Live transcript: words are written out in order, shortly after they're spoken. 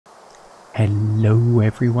Hello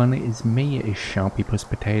everyone, it is me, it is Sharpypus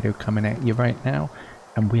Potato coming at you right now,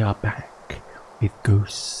 and we are back with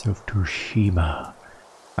Ghosts of Tsushima.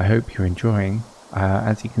 I hope you're enjoying.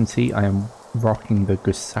 As you can see, I am rocking the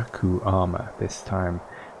Gusaku armor this time.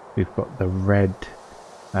 We've got the red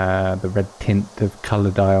tint of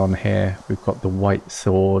colour dye on here. We've got the white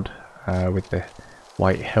sword with the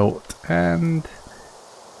white hilt, and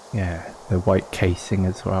yeah, the white casing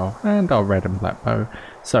as well, and our red and black bow.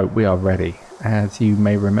 So we are ready. As you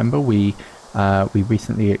may remember, we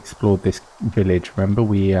recently explored this village. Remember,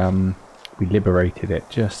 we liberated it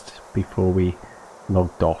just before we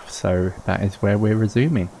logged off. So that is where we're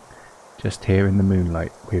resuming, just here in the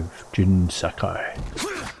moonlight with Jin Sakai.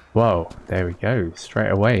 Whoa, there we go,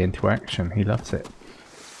 straight away into action. He loves it.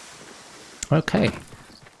 Okay,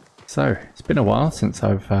 so it's been a while since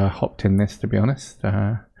I've hopped in this, to be honest.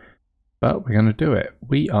 But we're going to do it.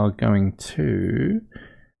 We are going to...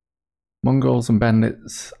 Mongols and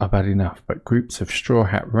bandits are bad enough, but groups of Straw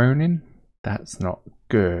Hat Ronin? That's not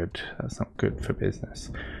good. That's not good for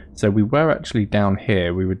business. So we were actually down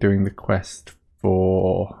here. We were doing the quest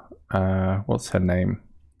for... what's her name?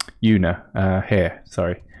 Yuna. Here,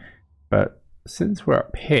 sorry. But since we're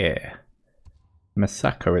up here,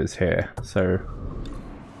 Masako is here. So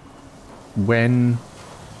when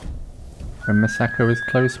Masako is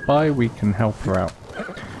close by, we can help her out.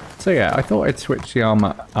 So yeah, I thought I'd switch the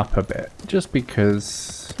armor up a bit, just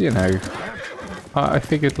because, you know, I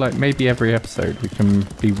figured like maybe every episode we can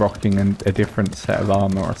be rocking a different set of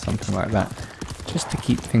armor or something like that, just to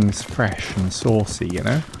keep things fresh and saucy, you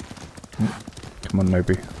know? Come on, Nobu,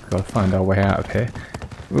 we've got to find our way out of here.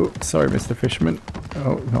 Oh, sorry, Mr. Fisherman.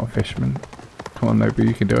 Oh, not a fisherman. Come on, Nobu,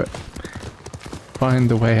 you can do it. Find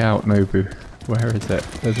the way out, Nobu. Where is it?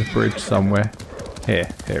 There's a bridge somewhere. Here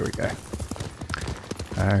we go.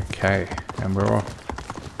 Okay, and we're off.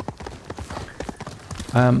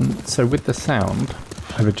 So with the sound,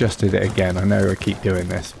 I've adjusted it again. I know I keep doing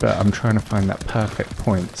this, but I'm trying to find that perfect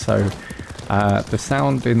point. So the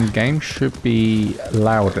sound in the game should be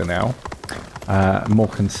louder now, more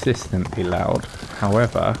consistently loud.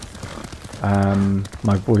 However,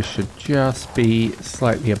 my voice should just be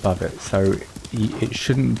slightly above it, so it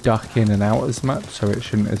shouldn't duck in and out as much, so it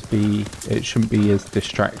shouldn't be as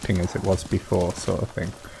distracting as it was before, sort of thing.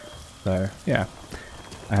 So yeah,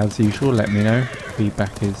 as usual, let me know.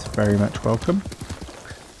 Feedback is very much welcome.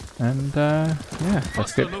 And yeah,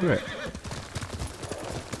 let's get through it.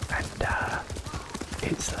 And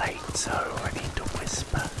it's late, so I need to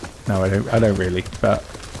whisper. No, I don't really, but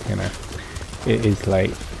you know, it is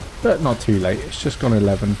late, but not too late. It's just gone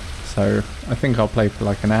 11, so I think I'll play for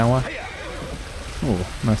like an hour. Oh,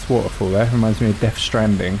 nice waterfall there. Reminds me of Death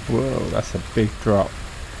Stranding. Whoa, that's a big drop.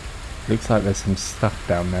 Looks like there's some stuff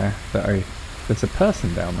down there that there's a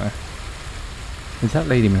person down there. Is that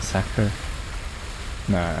Lady Masako?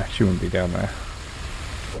 Nah, she wouldn't be down there.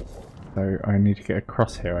 So I need to get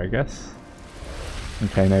across here, I guess.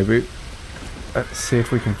 Okay, Nobu. Let's see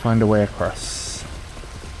if we can find a way across.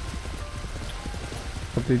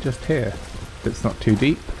 Probably just here. If it's not too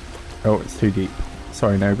deep. Oh, it's too deep.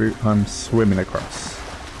 Sorry, Nobu, I'm swimming across.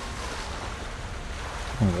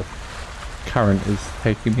 Oh, the current is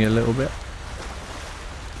taking me a little bit.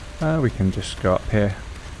 We can just go up here.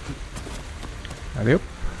 Alley up.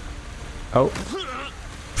 Oh,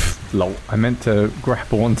 lol! I meant to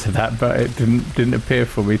grapple onto that, but it didn't appear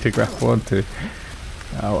for me to grapple onto.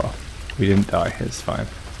 Oh well, we didn't die. It's fine.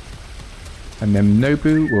 And then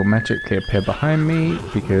Nobu will magically appear behind me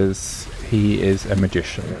because he is a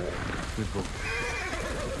magician.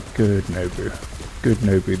 Good Nobu. Good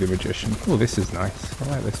Nobu the magician. Oh, this is nice. I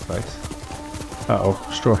like this place. Uh-oh,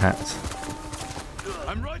 straw hats.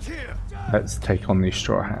 I'm right here. Let's take on these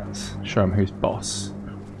straw hats. Show them who's boss.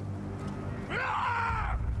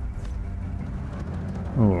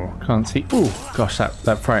 Oh, can't see. Oh, gosh,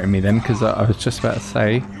 that frightened me then, because I was just about to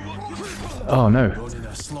say... Oh, no.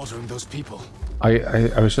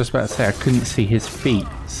 I was just about to say I couldn't see his feet,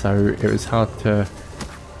 so it was hard to...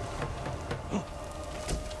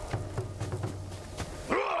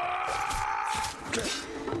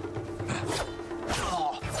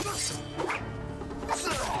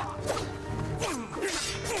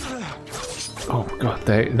 Oh god,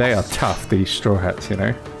 they are tough, these straw hats, you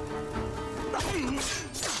know.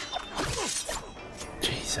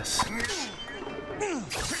 Jesus.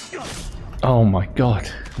 Oh my god.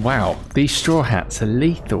 Wow, these straw hats are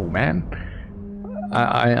lethal, man.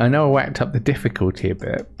 I know I whacked up the difficulty a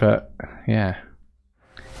bit, but yeah.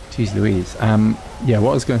 Jeez Louise. Yeah,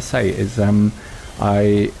 what I was going to say is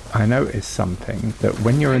I noticed something, that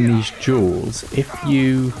when you're in these duels, if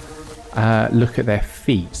you look at their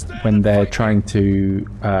feet when they're trying to,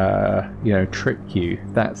 you know, trick you.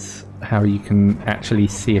 That's how you can actually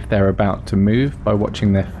see if they're about to move, by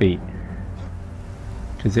watching their feet.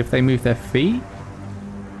 Because if they move their feet,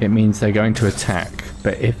 it means they're going to attack.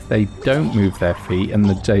 But if they don't move their feet and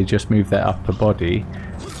they just move their upper body,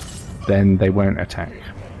 then they won't attack.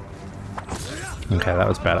 Okay, that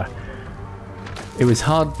was better. It was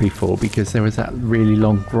hard before because there was that really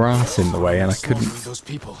long grass in the way, and I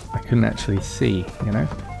couldn't actually see, you know.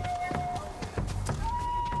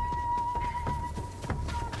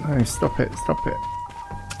 No, stop it, stop it.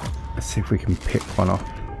 Let's see if we can pick one off.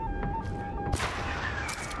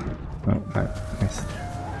 Oh, no, missed.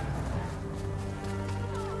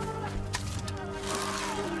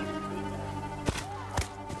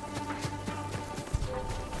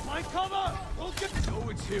 My cover! We'll get to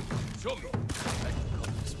it's him. Show me.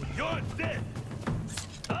 You're dead.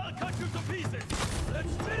 I'll cut you to pieces.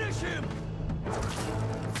 Let's finish him.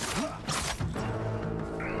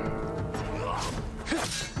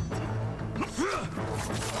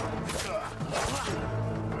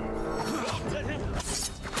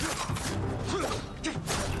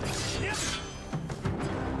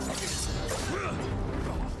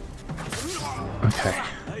 Okay.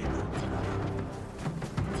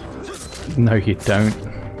 No, you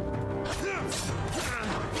don't.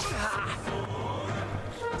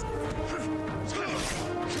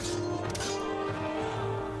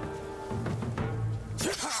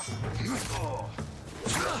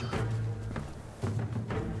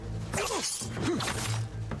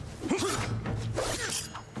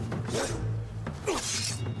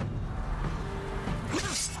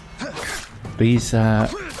 These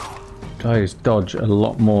guys dodge a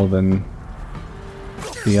lot more than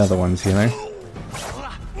the other ones, you know?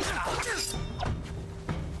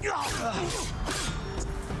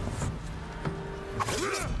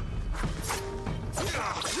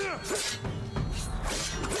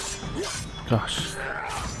 Gosh.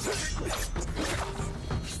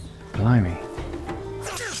 Blimey.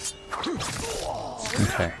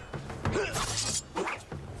 Okay.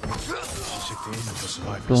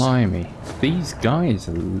 Blimey. These guys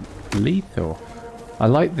are lethal. I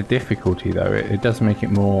like the difficulty though. It does make it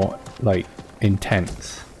more like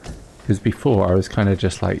intense. Because before I was kind of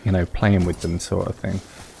just like, you know, playing with them sort of thing.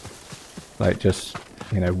 Like just,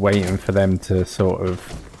 you know, waiting for them to sort of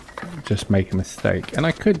just make a mistake. And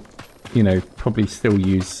I could, you know, probably still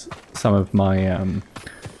use some of my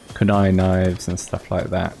kunai knives and stuff like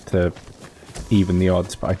that to even the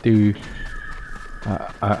odds. But I do,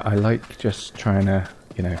 I like just trying to,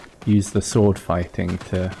 you know, use the sword fighting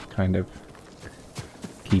to kind of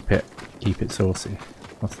keep it saucy.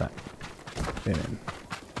 What's that?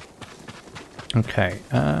 Okay,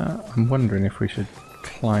 I'm wondering if we should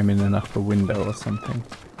climb in an upper window or something.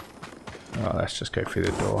 Oh, let's just go through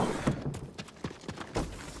the door.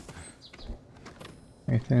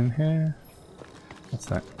 Anything in here? What's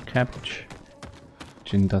that? Cabbage.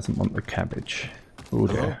 Jin doesn't want the cabbage. Oh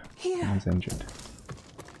dear, someone's injured.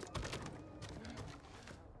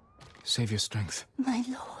 Save your strength. My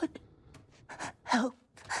lord, help.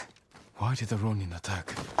 Why did the Ronin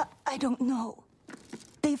attack? I don't know.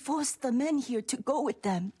 They forced the men here to go with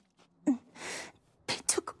them. They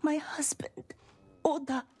took my husband,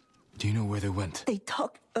 Oda. Do you know where they went? They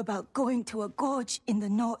talked about going to a gorge in the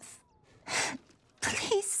north.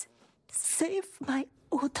 Please, save my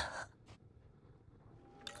Oda.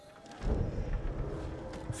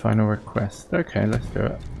 Final request. Okay, let's do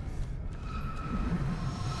it.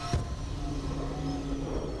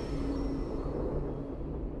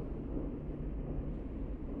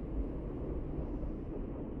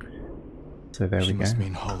 So there we go. Must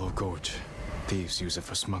mean Hollow Gorge. Thieves use it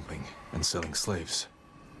for smuggling and selling slaves.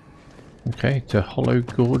 Okay, to Hollow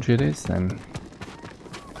Gorge it is then.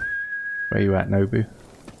 Where you at, Nobu?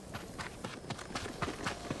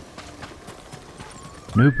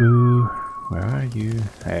 Nobu, where are you?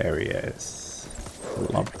 There he is.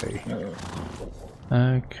 Lovely.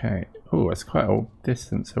 Okay. Oh, it's quite a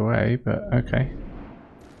distance away, but okay.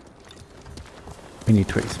 We need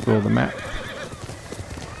to explore the map.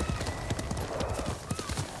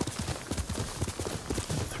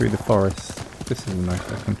 Through the forest. This is a nice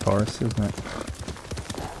looking forest, isn't it?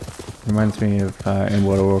 Reminds me of in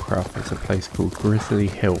World of Warcraft, there's a place called Grizzly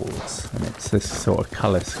Hills, and it's this sort of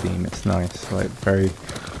colour scheme. It's nice, like very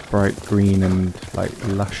bright green and like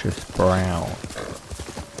luscious brown.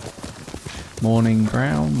 Morning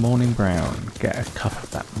brown, get a cup of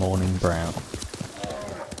that morning brown.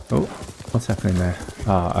 Oh, what's happening there?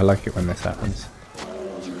 Ah, I like it when this happens.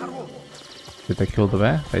 Did they kill the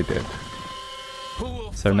bear? They did.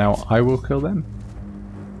 So now I will kill them?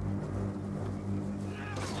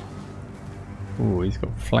 Oh, he's got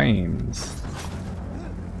flames.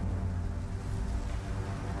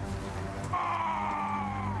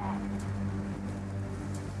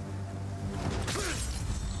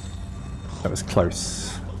 That was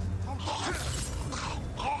close.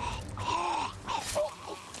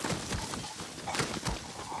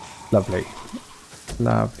 Lovely.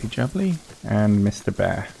 Lovely jubbly. And Mr.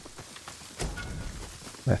 Bear.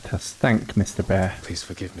 Let us thank Mr. Bear. Please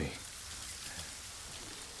forgive me.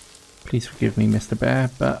 Please forgive me, Mr. Bear,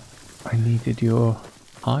 but I needed your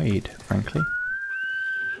hide, frankly.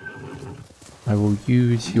 I will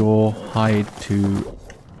use your hide to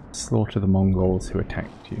slaughter the Mongols who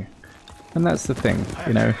attacked you. And that's the thing,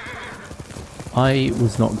 you know, I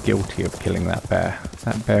was not guilty of killing that bear.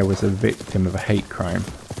 That bear was a victim of a hate crime.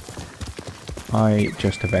 I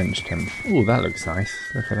just avenged him. Oh, that looks nice.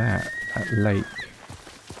 Look at that. That lake.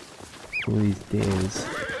 All these deers.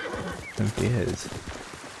 No deers.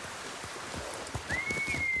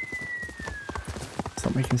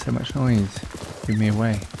 Stop making so much noise. Give me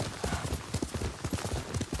away.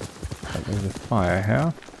 Oh, there's a fire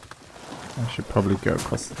here. I should probably go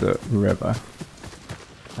across the river.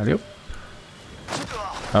 Alley up.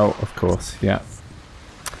 Oh, of course, yeah.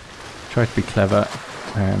 Try to be clever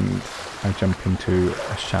and I jump into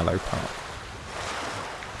a shallow part.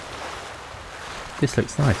 This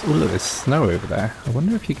looks nice. Oh look, there's snow over there. I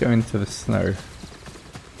wonder if you go into the snow.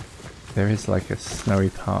 There is like a snowy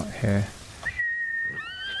part here.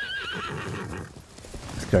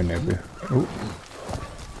 Let's go, Nobu. Oh.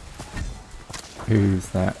 Who's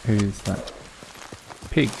that? Who's that?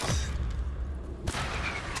 Pigs.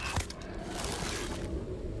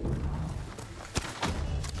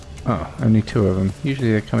 Oh, only 2 of them.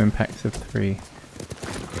 Usually they come in packs of 3.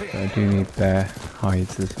 So I do need their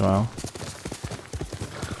hides as well.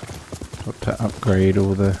 Got to upgrade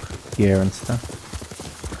all the gear and stuff.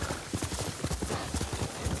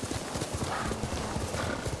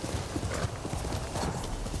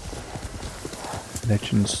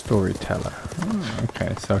 Legend Storyteller. Oh,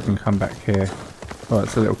 okay, so I can come back here. Oh,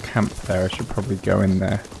 it's a little camp there. I should probably go in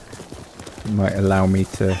there. It might allow me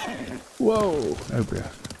to... Whoa! Oh, dear.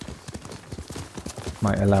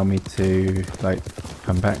 Might allow me to, like,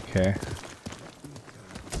 come back here.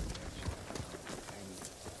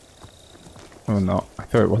 Or not. I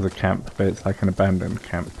thought it was a camp, but it's like an abandoned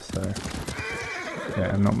camp, so...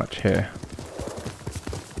 Yeah, not much here.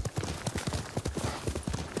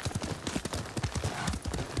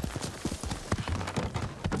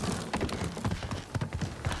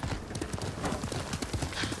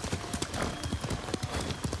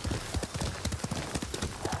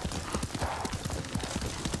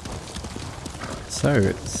 So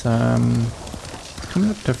it's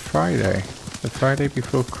coming up to Friday, the Friday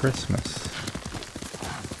before Christmas.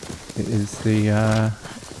 It is the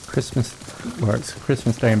Christmas, well, it's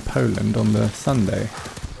Christmas Day in Poland on the Sunday.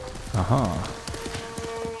 Aha.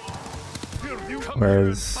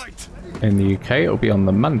 Whereas in the UK it'll be on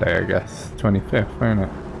the Monday, I guess, 25th, won't it?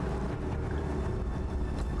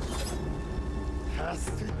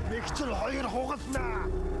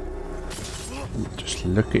 Just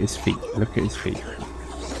look at his feet, look at his feet.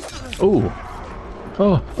 Oh!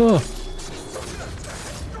 Oh! Oh!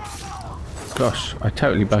 Gosh, I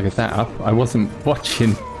totally buggered that up. I wasn't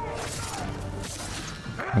watching.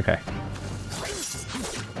 Okay.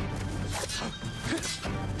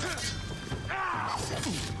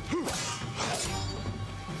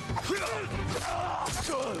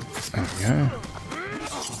 There we go.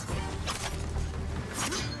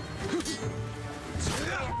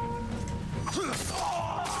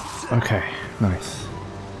 Okay, nice.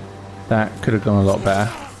 That could have gone a lot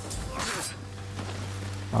better.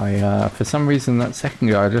 For some reason that second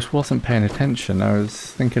guy, I just wasn't paying attention. I was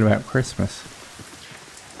thinking about Christmas.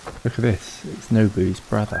 Look at this, it's Nobu's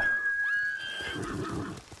brother.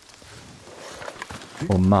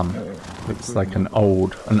 Or mum. Looks like an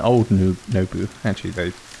old Nobu. Actually they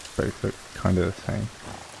both look kind of the same.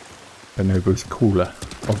 But Nobu's cooler,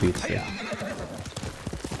 obviously.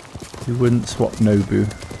 You wouldn't swap Nobu,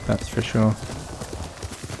 that's for sure.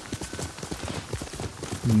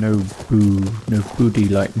 No booty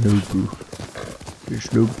like Nobu.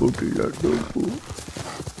 There's nobody like Nobu.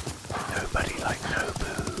 Nobody like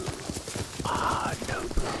Nobu. Ah,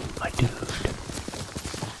 Nobu, my dude.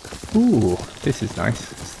 Ooh, this is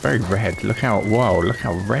nice. It's very red. Look how, wow, look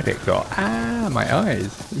how red it got. Ah, my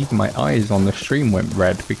eyes. Even my eyes on the stream went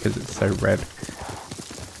red because it's so red.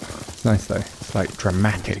 It's nice though. It's like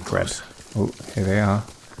dramatic red. Oh, here they are.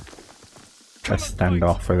 Let's stand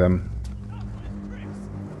off with them.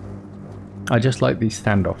 I just like these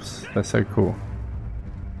standoffs. They're so cool.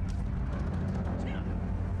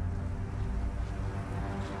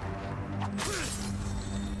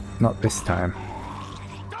 Not this time.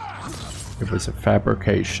 It was a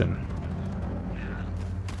fabrication.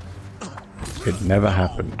 It never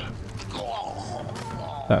happened.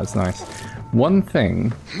 That was nice. One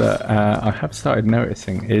thing that I have started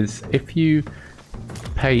noticing is if you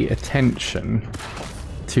pay attention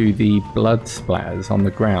to the blood splatters on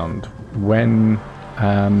the ground when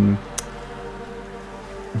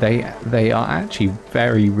they are actually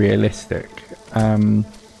very realistic.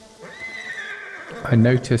 I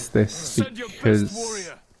noticed this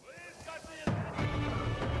because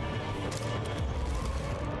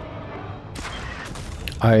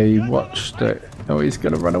I watched it. Oh, he's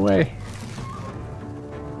gonna run away.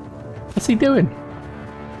 What's he doing?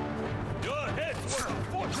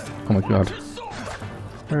 Oh my god.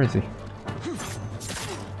 Where is he?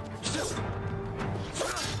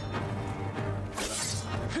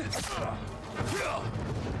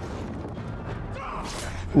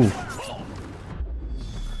 Ooh.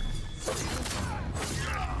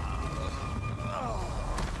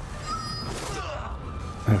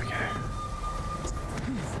 Okay.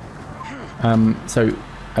 So,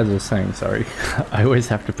 as I was saying, sorry, I always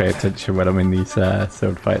have to pay attention when I'm in these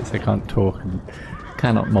sword fights. I can't talk and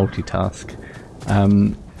cannot multitask.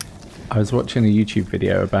 I was watching a YouTube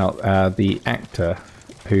video about the actor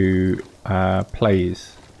who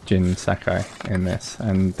plays Jin Sakai in this,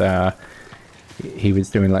 and he was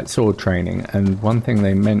doing like sword training, and one thing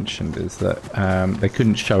they mentioned is that they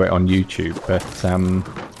couldn't show it on YouTube, but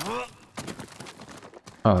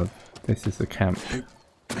oh, this is the camp.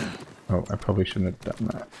 Oh, I probably shouldn't have done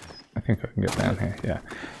that. I think I can get down here, yeah.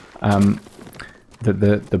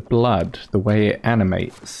 The blood, the way it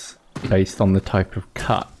animates based on the type of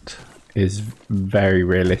cut is very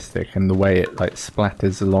realistic, and the way it like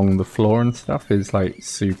splatters along the floor and stuff is like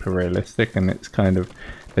super realistic, and it's kind of,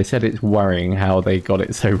 they said it's worrying how they got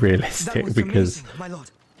it so realistic because amazing, my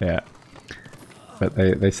lord. Yeah, but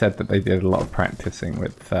they said that they did a lot of practicing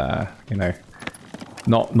with you know,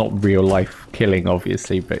 not real life killing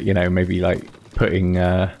obviously, but you know, maybe like putting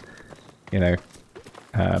you know,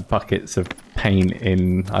 buckets of paint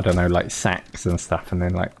in, I don't know, like sacks and stuff, and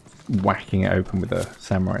then like whacking it open with a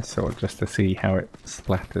samurai sword just to see how it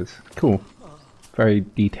splatters. Cool. Very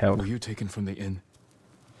detailed. Were you taken from the inn?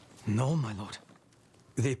 No, my lord.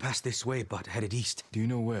 They passed this way but headed east. Do you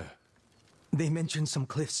know where? They mentioned some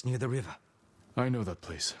cliffs near the river. I know that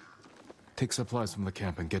place. Take supplies from the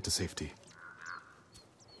camp and get to safety.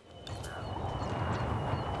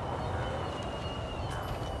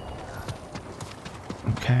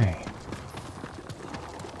 Okay.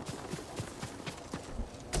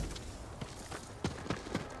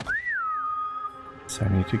 So I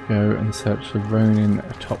need to go and search the Ronin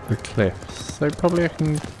atop the cliffs. So probably I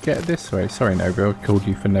can get this way. Sorry, Nobu, I called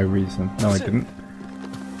you for no reason. No, I didn't.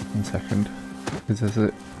 1 second. Because there's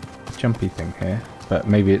a jumpy thing here. But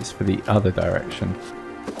maybe it's for the other direction.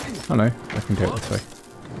 Oh no, I can do it this way.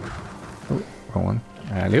 Oh, wrong one.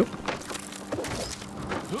 Alley-oop.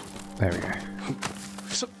 There we go.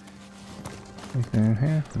 Anything in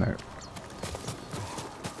here? No.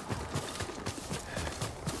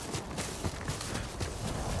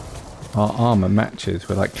 Our armor matches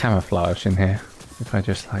with like camouflage in here. If I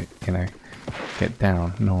just like, you know, get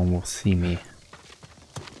down, no one will see me.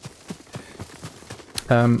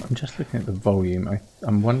 I'm just looking at the volume.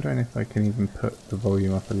 I'm wondering if I can even put the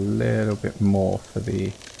volume up a little bit more for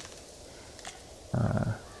the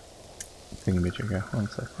thingamajigger. 1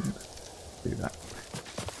 second. Do that.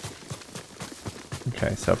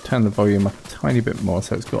 Okay, so I've turned the volume up a tiny bit more,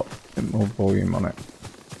 so it's got a bit more volume on it.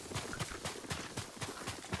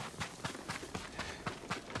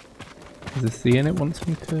 Is this the inn it wants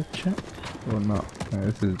me to check? Or not? No,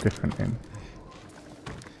 this is a different inn.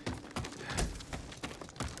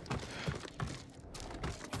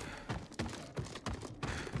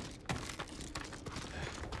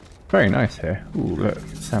 Very nice here. Ooh, look,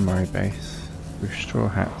 samurai base with straw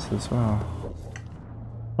hats as well.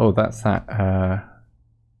 Oh, that's that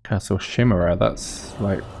Castle Chimera. That's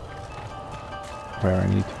like where I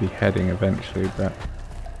need to be heading eventually, but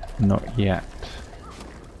not yet.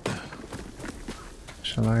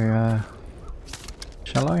 Shall I?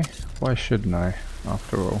 Shall I? Why shouldn't I,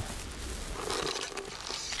 after all?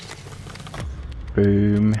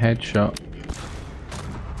 Boom, headshot.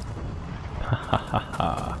 Ha ha ha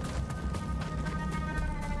ha.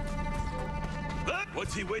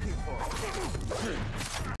 What's he waiting for?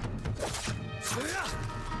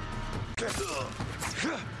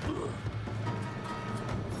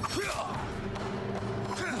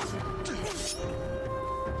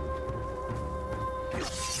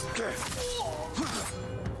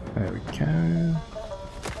 There we go.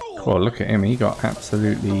 Cool, look at him. He got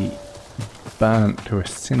absolutely burnt to a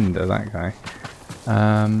cinder, that guy.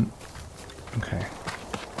 Okay.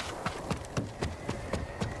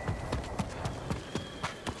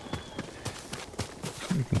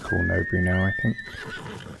 We can call Nobu now, I think.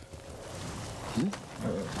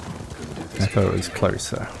 I thought it was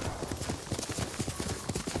closer.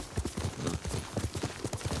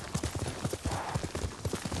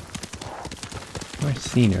 Nice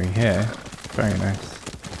scenery here. Very nice.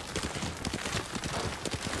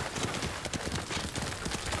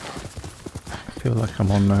 I feel like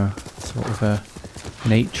I'm on a sort of a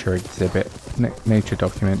nature exhibit, nature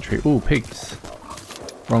documentary. Ooh, pigs!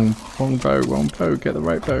 Wrong bow, get the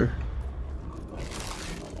right bow.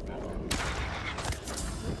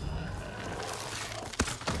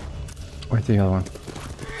 Where's the other one?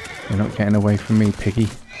 You're not getting away from me, piggy.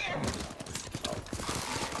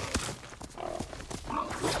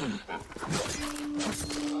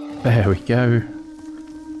 There we go.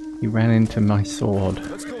 He ran into my sword.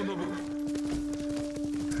 Let's go, Nobu.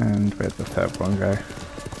 And where'd the third one go?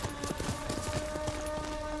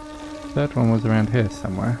 Third one was around here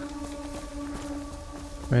somewhere.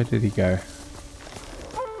 Where did he go?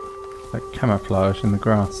 Like camouflage in the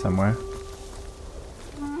grass somewhere.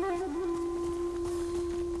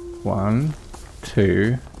 1,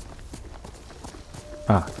 2.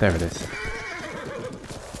 Ah, there it is.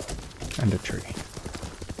 And a tree.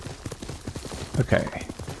 Okay,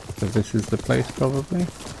 so this is the place probably.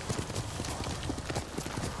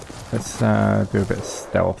 Let's do a bit of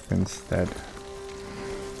stealth instead.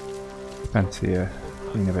 Fancy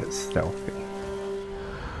being a bit stealthy.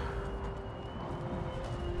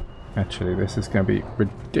 Actually, this is going to be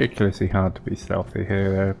ridiculously hard to be stealthy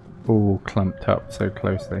here. They're all clumped up so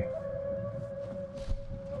closely.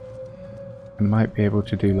 I might be able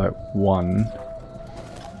to do like one.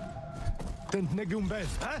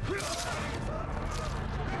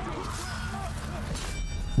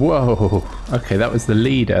 Whoa! Okay, that was the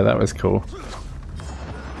leader. That was cool.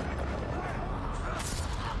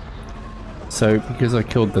 So, because I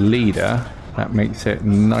killed the leader, that makes it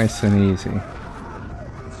nice and easy.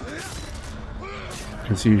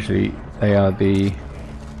 Because usually they are the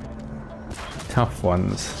tough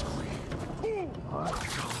ones.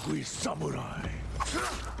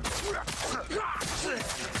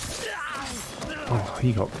 Oh,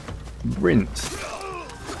 he got rinsed.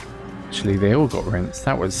 Actually, they all got rinsed.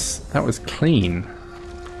 That was clean.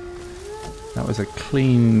 That was a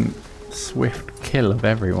clean, swift kill of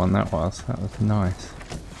everyone. That was nice.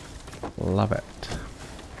 Love it.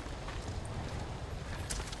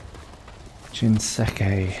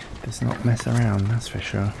 Sakai does not mess around, that's for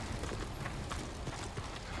sure.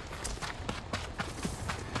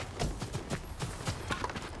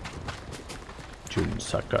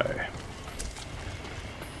 Sakai.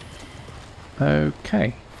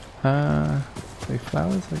 Okay. Are they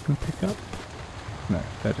flowers I can pick up? No,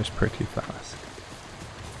 they're just pretty flowers.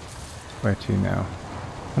 Where to now?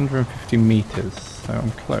 150 meters, so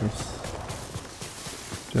I'm close.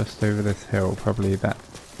 Just over this hill, probably that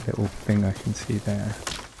little thing I can see there.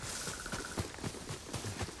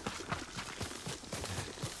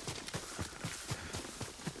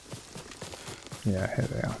 Yeah, here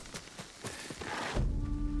they are.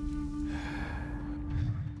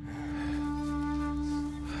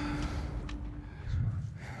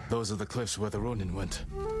 Those are the cliffs where the Ronin went.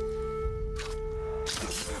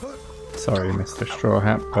 Sorry, Mr. Straw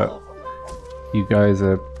Hat, but you guys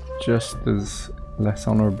are just as less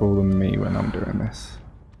honourable than me when I'm doing this.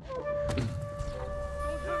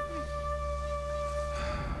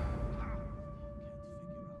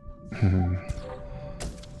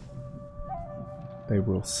 They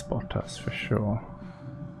will spot us for sure.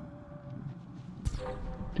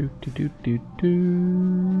 Do do do do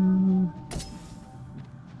do.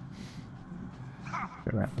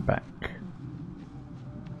 Go around the back.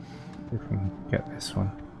 See if we can get this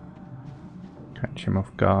one. Catch him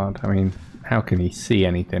off guard. I mean, how can he see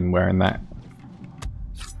anything wearing that?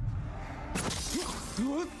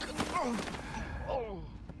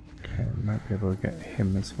 Okay, might be able to get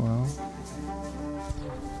him as well.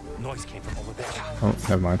 Noise came from over there. Oh,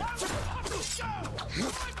 never mind.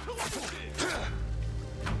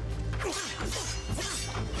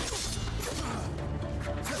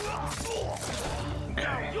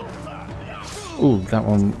 Okay. Ooh, that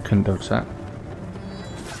one can dodge that.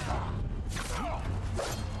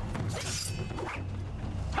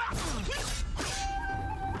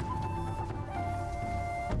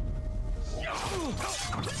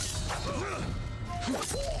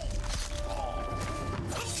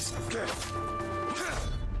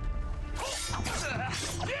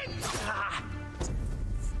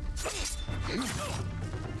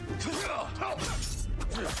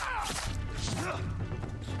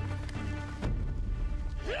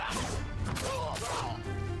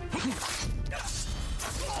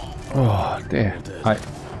 Oh dear.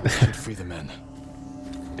 Should free the men.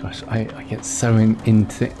 Gosh, I get so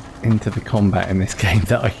into the combat in this game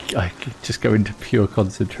that I could just go into pure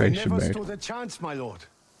concentration Never mode. stood a chance, my lord.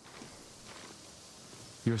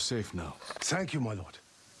 You're safe now. Thank you, my lord.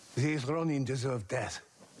 These Ronin deserve death.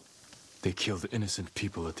 They killed innocent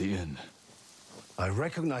people at the inn. I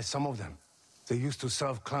recognize some of them. They used to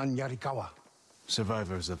serve Clan Yarikawa.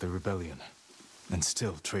 Survivors of the rebellion. And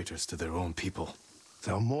still traitors to their own people.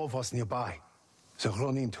 There are more of us nearby. The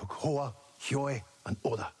Ronin took Hoa, Hyoe, and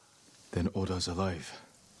Oda. Then Oda's alive.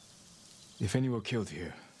 If any were killed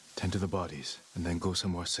here, tend to the bodies, and then go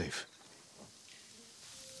somewhere safe.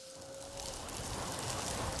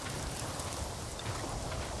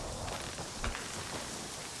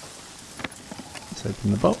 Let's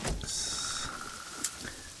open the box.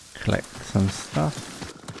 Collect some stuff.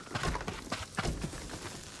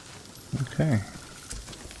 Okay.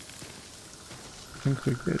 I think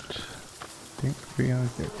we're good. I think we are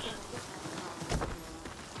good.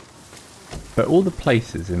 But all the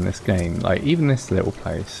places in this game, like even this little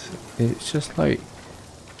place, it's just like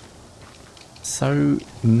so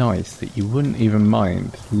nice that you wouldn't even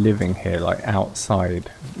mind living here, like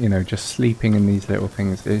outside, you know, just sleeping in these little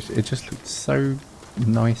things. It just looks so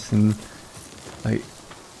nice and like,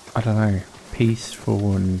 I don't know,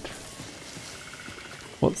 peaceful. And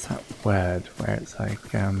what's that word where it's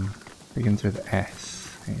like begins with S?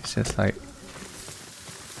 It's just like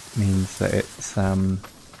means that it's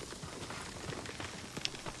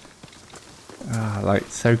like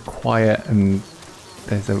so quiet, and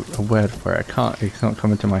there's a word for it. It's not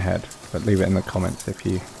coming to my head, but leave it in the comments if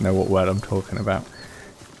you know what word I'm talking about.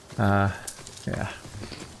 Yeah,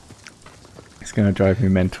 it's gonna drive me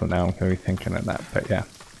mental now. I'm gonna be thinking of that, but yeah.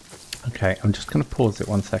 Okay, I'm just gonna pause it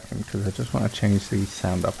 1 second because I just want to change the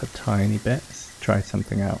sound up a tiny bit. Let's try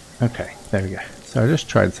something out. Okay, there we go. So I just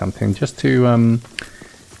tried something just to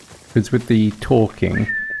because with the talking,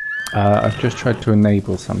 I've just tried to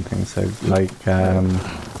enable something. So like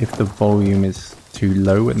if the volume is too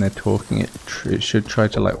low when they're talking, it should try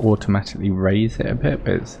to like automatically raise it a bit,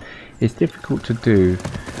 but it's difficult to do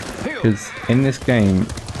because in this game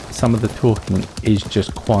some of the talking is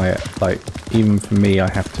just quiet. Like even for me, I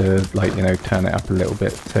have to like, you know, turn it up a little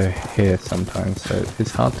bit to hear sometimes, so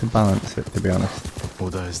it's hard to balance it, to be honest.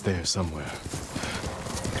 Oda is there somewhere.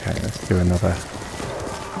 Okay, let's do another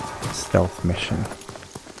stealth mission.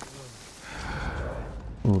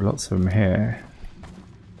 Oh, lots of them here.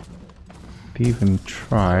 Even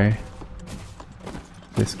try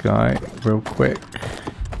this guy real quick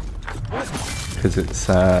because it's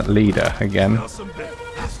leader again,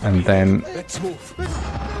 and then let's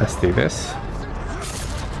do this.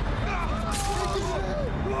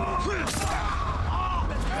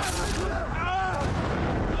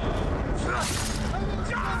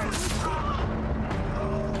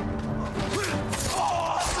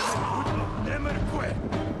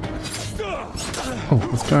 Oh,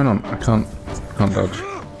 what's going on? I can't dodge.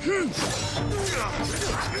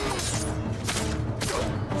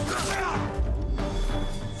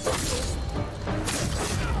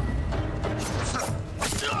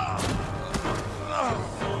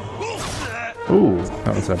 Ooh,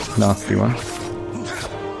 that was a nasty one.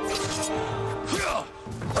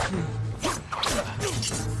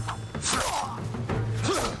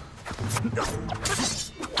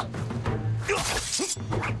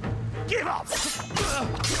 Give up!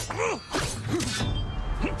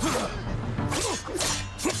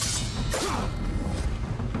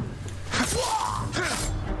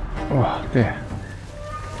 Oh dear.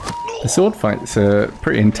 The sword fights are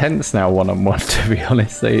pretty intense now, one-on-one, to be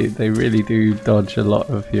honest. They really do dodge a lot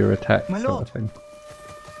of your attacks, sort of thing.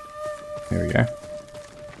 Here we go.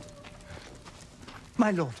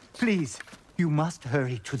 My lord, please, you must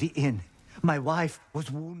hurry to the inn. My wife was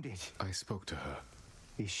wounded. I spoke to her.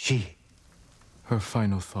 Is she? Her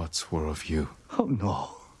final thoughts were of you. Oh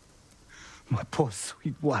no. My poor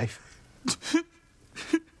sweet wife.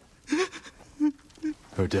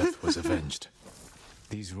 Her death was avenged.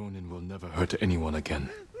 These Ronin will never hurt anyone again.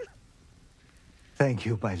 Thank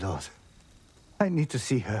you, my lord. I need to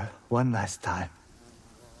see her one last time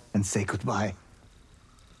and say goodbye.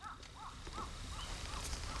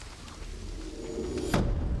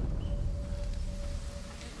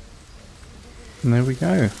 And there we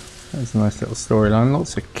go. That's a nice little storyline.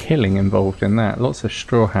 Lots of killing involved in that. Lots of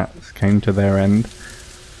Straw Hats came to their end.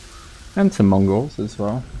 And some Mongols as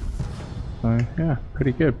well. So yeah,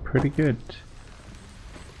 pretty good, pretty good.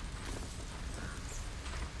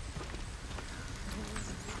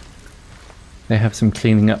 They have some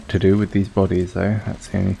cleaning up to do with these bodies though, that's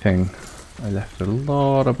the only thing. I left a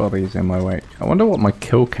lot of bodies in my wake. I wonder what my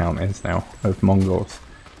kill count is now of Mongols.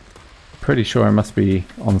 Pretty sure I must be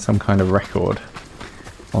on some kind of record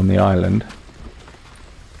on the island.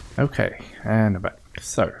 Okay, and back.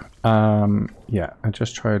 So, yeah, I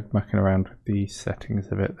just tried mucking around with the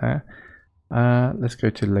settings of it there. Let's go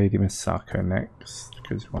to Lady Misako next,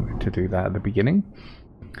 because we wanted to do that at the beginning.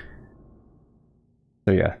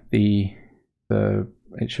 So yeah,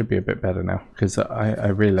 it should be a bit better now, because I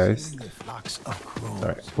realized.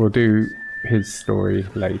 Sorry, we'll do his story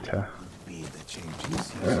later.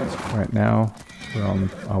 Right now, we're on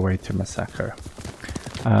our way to Misako.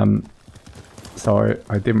 So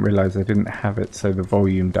I didn't realize I didn't have it so the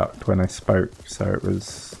volume ducked when I spoke, so it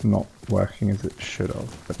was not working as it should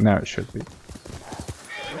have, but now it should be.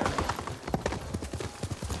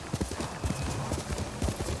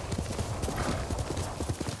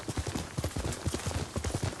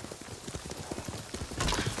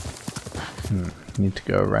 Need to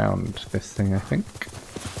go around this thing, I think.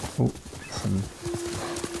 Oh, some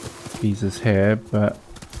visas here, but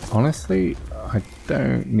honestly, I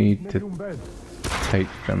don't need to take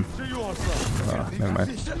them. Oh, never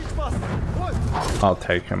mind. I'll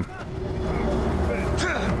take them.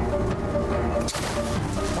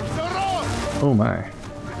 Oh my.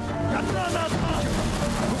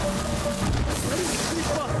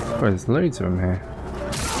 Oh, there's loads of them here.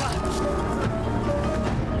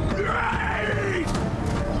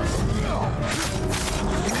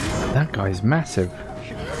 That guy's massive.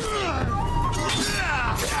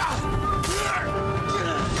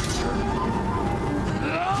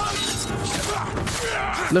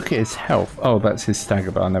 Look at his health. Oh, that's his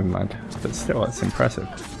stagger bar, never mind. But still, that's impressive.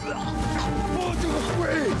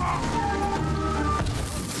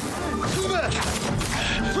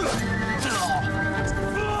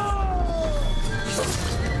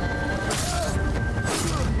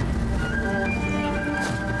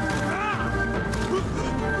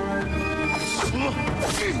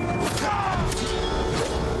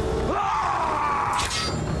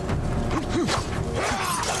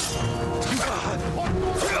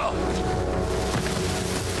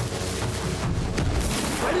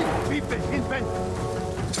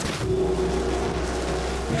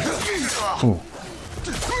 Oh.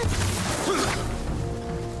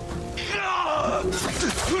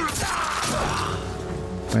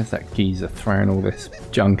 Where's that geezer throwing all this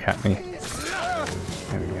junk at me?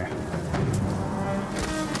 There we go.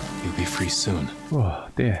 You'll be free soon. Oh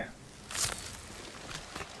dear.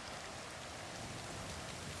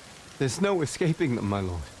 There's no escaping them, my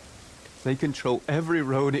lord. They control every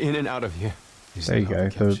road in and out of here. There you go.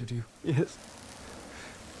 Yes.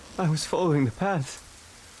 I was following the paths,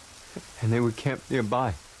 and they were camped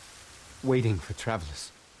nearby, waiting for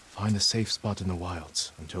travelers. Find a safe spot in the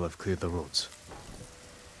wilds until I've cleared the roads.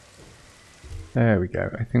 There we go.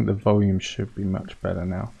 I think the volume should be much better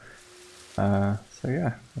now. So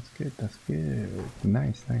yeah, that's good. That's good.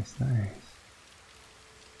 Nice, nice, nice.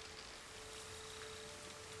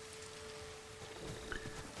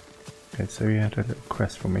 Okay, so he had a little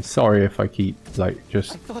quest for me. Sorry if I keep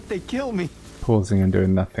just I thought they'd kill me. Pausing and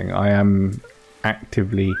doing nothing. I am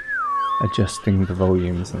actively adjusting the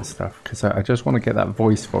volumes and stuff because I just want to get that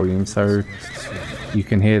voice volume so you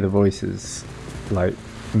can hear the voices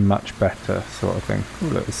much better, sort of thing.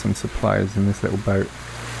 Oh, look, there's some supplies in this little boat.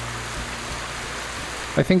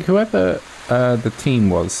 I think whoever the team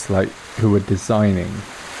was, who were designing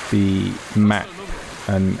the map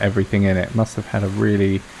and everything in it, must have had a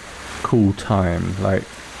really cool time,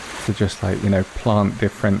 to just plant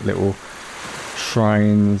different little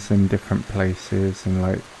shrines in different places, and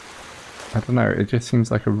I don't know, it just seems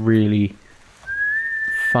like a really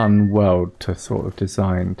fun world to sort of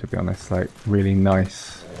design, to be honest. Really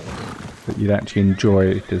nice that you'd actually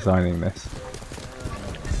enjoy designing this.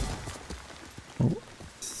 Oh,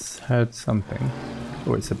 heard something.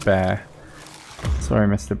 Oh, it's a bear. Sorry,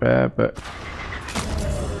 Mr. Bear, but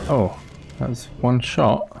oh, that was one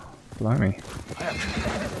shot. Blimey.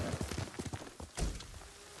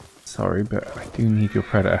 Sorry, but I do need your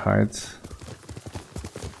predator hides.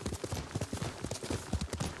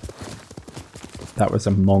 That was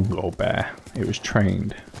a Mongol bear. It was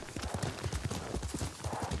trained.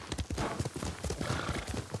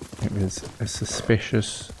 It was a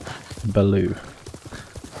suspicious Baloo.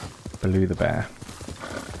 Baloo the bear.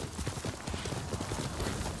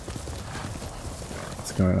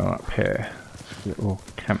 What's going on up here? Little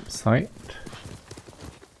campsite.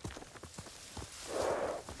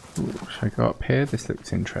 Ooh, should I go up here? This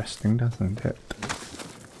looks interesting, doesn't it?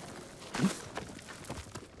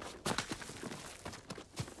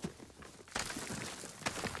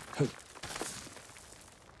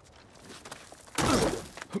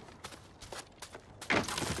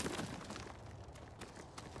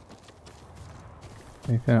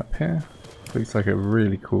 Anything up here? Looks like a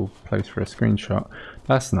really cool place for a screenshot.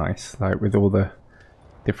 That's nice, like with all the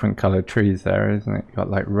different coloured trees there, isn't it? You've got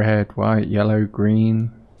like red, white, yellow,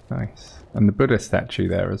 green. Nice. And the Buddha statue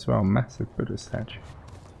there as well. Massive Buddha statue.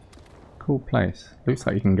 Cool place. Looks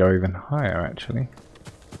like you can go even higher actually.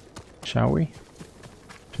 Shall we?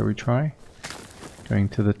 Shall we try? Going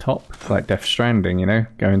to the top? It's like Death Stranding, you know?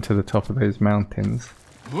 Going to the top of those mountains.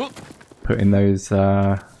 Putting those,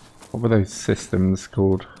 what were those systems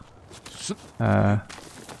called? Oh,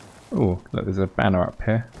 look, there's a banner up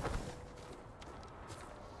here.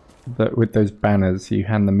 With those banners, you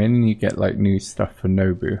hand them in and you get like new stuff for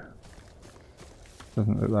Nobu.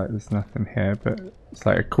 Doesn't look like there's nothing here, but it's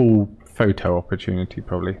like a cool photo opportunity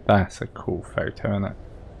probably. That's a cool photo, isn't it?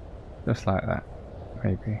 Just like that,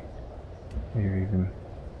 maybe. Maybe even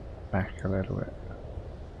back a little bit.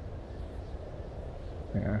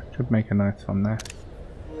 Yeah, could make a nice one there.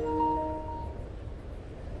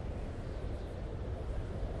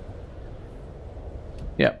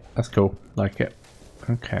 Yep, that's cool. Like it.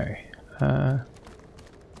 Okay. Should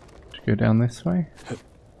go down this way.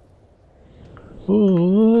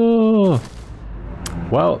 Ooh.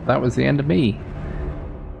 Well, that was the end of me.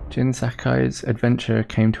 Jin Sakai's adventure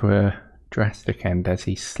came to a drastic end as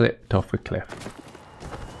he slipped off a cliff.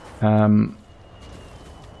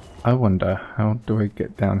 I wonder, how do I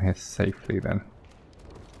get down here safely then?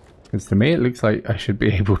 Because to me it looks like I should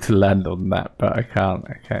be able to land on that, but I can't.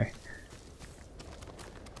 Okay.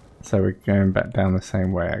 So we're going back down the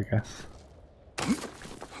same way, I guess.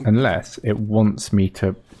 Unless it wants me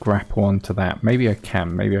to grapple onto that. Maybe I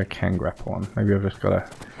can grapple on. Maybe I've just got to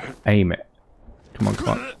aim it. Come on, come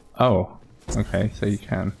on. Oh, okay, so you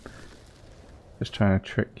can. Just trying to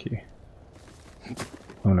trick you.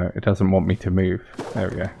 Oh no, it doesn't want me to move. There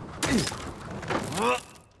we go.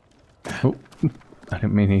 Oh, I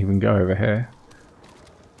didn't mean to even go over here.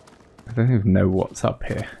 I don't even know what's up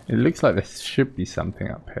here. It looks like there should be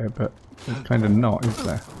something up here, but there's kind of not, is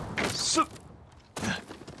there?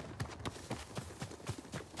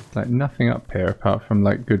 Like nothing up here apart from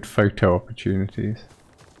like good photo opportunities.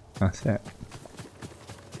 That's it.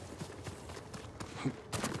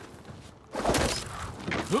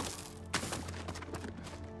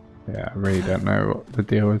 Yeah, I really don't know what the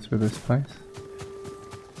deal is with this place.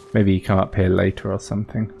 Maybe you come up here later or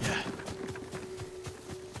something.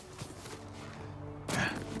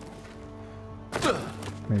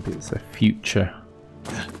 Maybe it's a future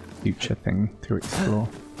thing to explore.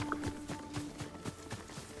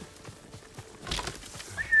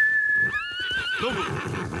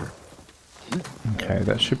 Okay,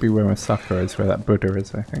 that should be where Masaka is, where that Buddha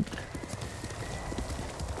is, I think.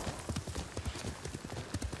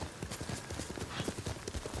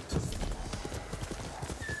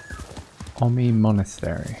 Omi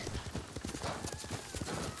Monastery.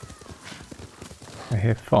 I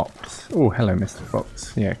hear Fox. Oh, hello, Mr.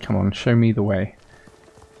 Fox. Yeah, come on, show me the way.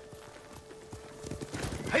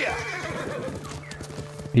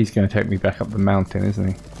 He's going to take me back up the mountain, isn't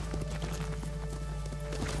he?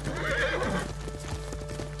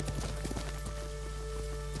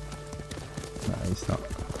 No, he's not.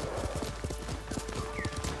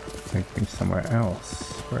 Taking me somewhere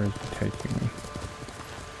else. Where is he taking me?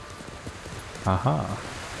 Aha.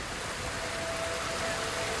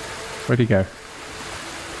 Where'd he go?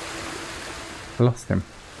 I lost him.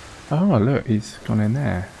 Oh, look, he's gone in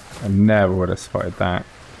there. I never would have spotted that.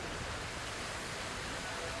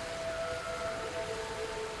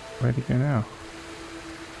 Where'd he go now?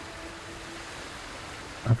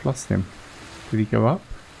 I've lost him. Did he go up?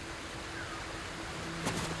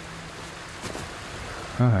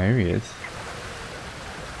 Oh, here he is.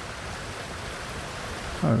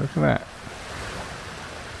 Oh, look at that.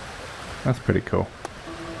 That's pretty cool.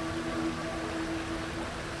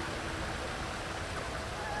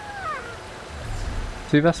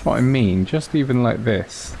 See, that's what I mean. Just even like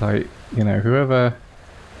this, like, you know, whoever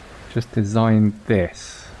just designed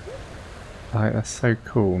this, like, that's so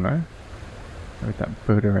cool, no? With that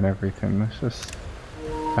Buddha and everything, that's just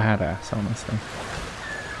badass, honestly.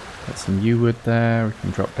 Got some yew wood there. We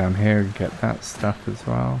can drop down here and get that stuff as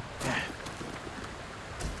well.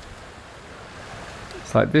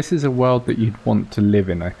 It's like, this is a world that you'd want to live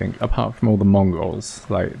in, I think, apart from all the Mongols.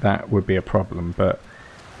 Like, that would be a problem, but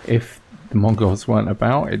if the Mongols weren't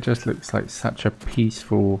about, it just looks like such a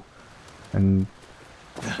peaceful, and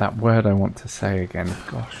that word I want to say again,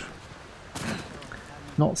 gosh.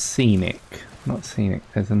 Not scenic, not scenic,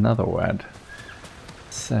 there's another word.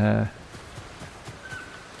 It's, oh,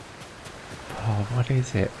 what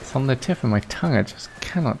is it? It's on the tip of my tongue, I just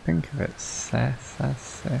cannot think of it.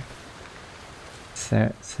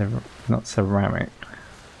 Not ceramic.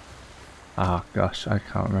 Ah, gosh, I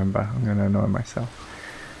can't remember. I'm going to annoy myself.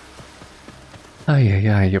 Oh,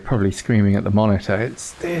 yeah, you're probably screaming at the monitor.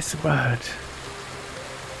 It's this word.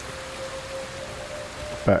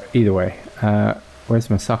 But either way, where's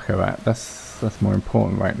Masako at? That's more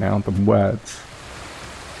important right now than words.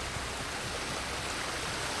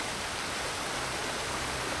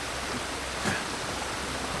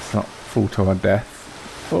 It's not fall to our death.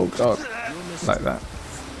 Oh god, like that.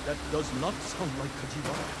 That does not sound like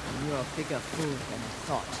Kajiwara. You're a bigger fool than I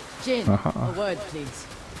thought. Jin, a word, please.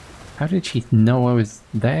 How did she know I was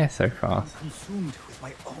there so fast? Consumed with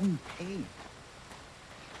my own pain.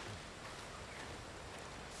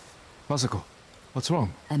 Masako, what's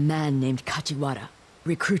wrong? A man named Kajiwara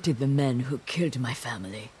recruited the men who killed my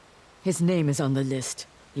family. His name is on the list.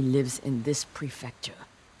 He lives in this prefecture.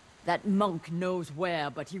 That monk knows where,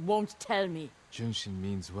 but he won't tell me. Junshin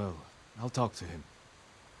means well. I'll talk to him.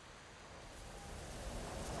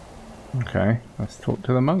 Okay, let's talk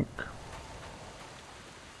to the monk.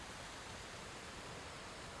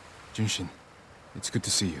 Junshin, it's good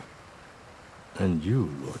to see you. And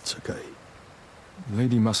you, Lord Sakai.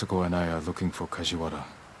 Lady Masako and I are looking for Kajiwara.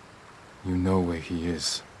 You know where he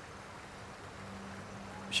is.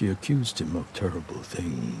 She accused him of terrible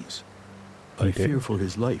things. He I did. fear for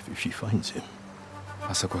his life if she finds him.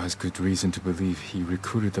 Masako has good reason to believe he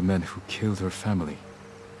recruited the men who killed her family.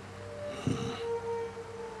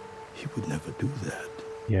 He would never do that.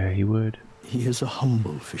 Yeah, he would. He is a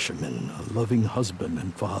humble fisherman, a loving husband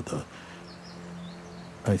and father.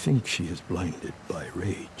 I think she is blinded by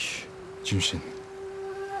rage. Junshin,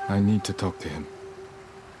 I need to talk to him.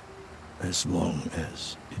 As long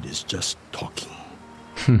as it is just talking.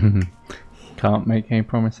 Can't make any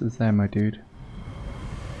promises there, my dude.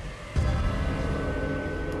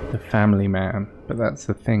 The family man. But that's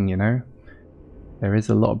the thing, you know? There is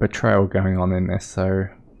a lot of betrayal going on in this, so,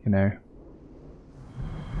 you know.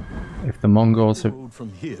 If the Mongols have... Road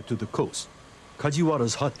from here to the coast.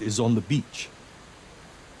 Kajiwara's hut is on the beach.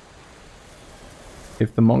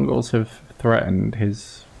 If the Mongols have threatened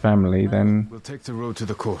his family, then, We'll take the road to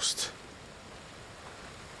the coast.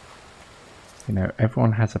 you know,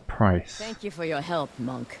 everyone has a price. Thank you for your help,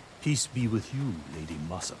 monk. Peace be with you, Lady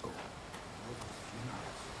Masako.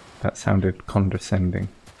 That sounded condescending.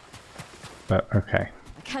 But okay.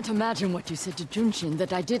 I can't imagine what you said to Junshin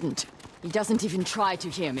that I didn't. He doesn't even try to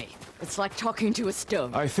hear me. It's like talking to a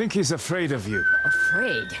stone. I think he's afraid of you.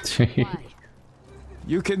 Afraid? Why?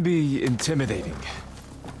 You can be intimidating.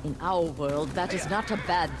 In our world, that is not a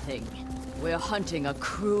bad thing. We're hunting a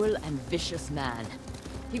cruel and vicious man.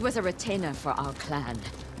 He was a retainer for our clan.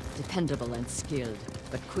 Dependable and skilled,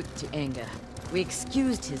 but quick to anger. We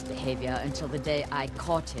excused his behavior until the day I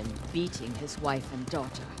caught him beating his wife and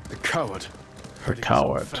daughter. The coward. Hurting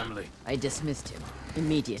coward. his own family. I dismissed him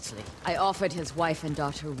immediately. I offered his wife and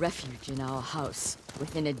daughter refuge in our house.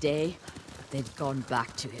 Within a day, they'd gone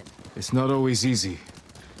back to him. It's not always easy.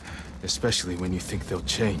 Especially when you think they'll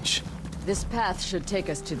change. This path should take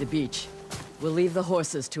us to the beach. We'll leave the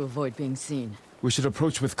horses to avoid being seen. We should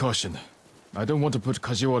approach with caution. I don't want to put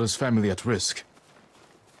Kajiwara's family at risk.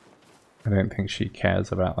 I don't think she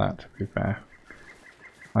cares about that, to be fair.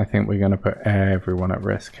 I think we're going to put everyone at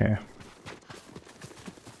risk here.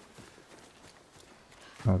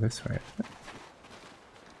 Oh, this way.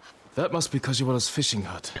 That must be Kajiwara's fishing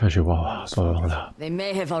hut. Kajiwara. They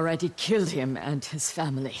may have already killed him and his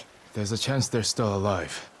family. There's a chance they're still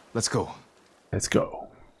alive. Let's go. Let's go.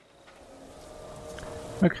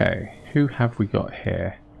 Okay, who have we got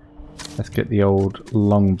here? Let's get the old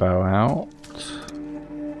longbow out.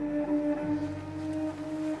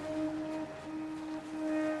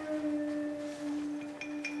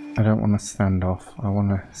 I don't want to stand off. I want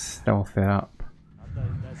to stealth it up.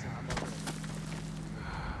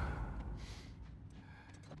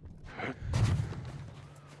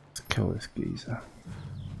 Let's kill this geezer.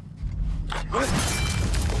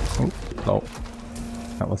 Oh, lol.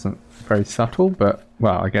 That wasn't very subtle, but,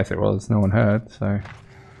 well, I guess it was. No one heard, so...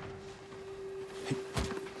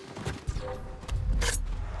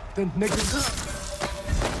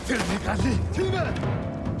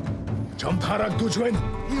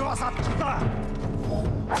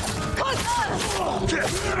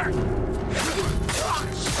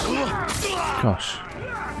 Gosh.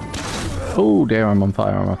 Oh dear, I'm on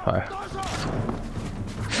fire, I'm on fire.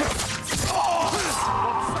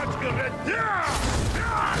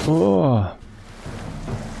 Oh.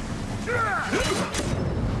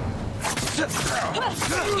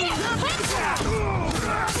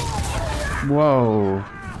 Whoa.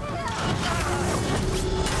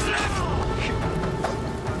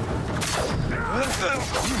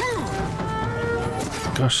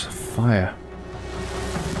 Gosh, fire.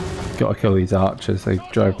 Gotta kill these archers, they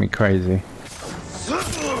drive me crazy.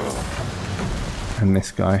 And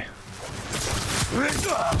this guy.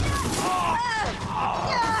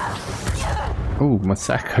 Oh,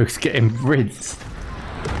 Masako's getting rinsed.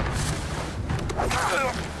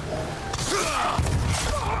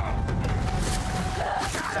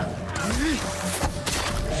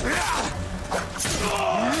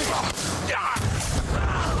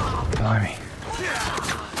 Blimey.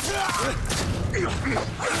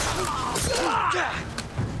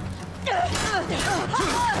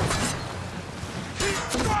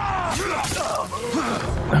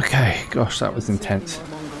 Okay, gosh, that was intense.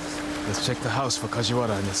 Let's check the house for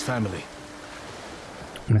Kajiwara and his family.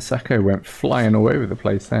 Masako went flying all over the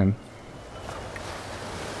place then.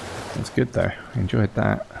 That's good though, I enjoyed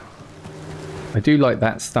that. I do like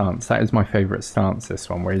that stance, that is my favourite stance, this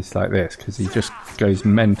one, where he's like this, because he just goes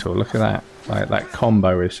mental. Look at that, like that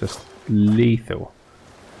combo is just lethal.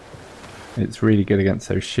 It's really good against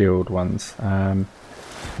those shield ones. And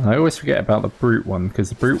I always forget about the brute one, because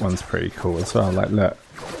the brute one's pretty cool as well. Like look,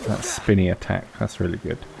 that spinny attack, that's really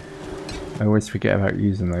good. I always forget about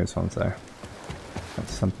using those ones though.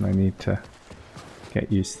 That's something I need to get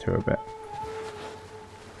used to a bit.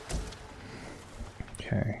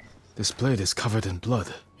 Okay. This blade is covered in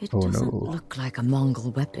blood. It doesn't look like a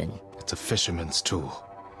Mongol weapon. It's a fisherman's tool.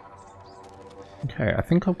 Okay, I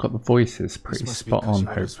think I've got the voices pretty spot on,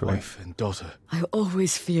 hopefully. Wife and daughter. I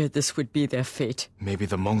always feared this would be their fate. Maybe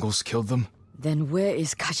the Mongols killed them? Then where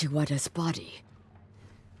is Kajiwara's body?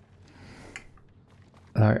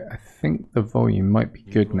 I think the volume might be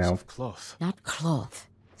good now. Cloth. Not cloth.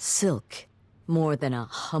 Silk. More than a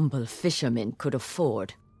humble fisherman could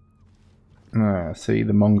afford. Ah, see,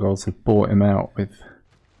 the Mongols have bought him out with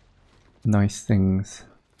nice things.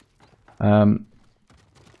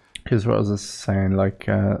 Because what I was saying, like,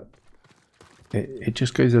 it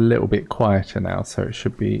just goes a little bit quieter now, so it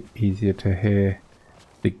should be easier to hear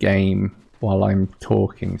the game while I'm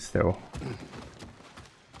talking still.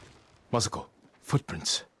 Masako,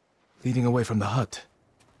 footprints leading away from the hut.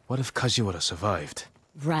 What if Kajiwara survived?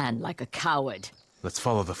 Ran like a coward. Let's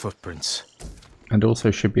follow the footprints. And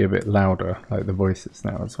also should be a bit louder, like the voices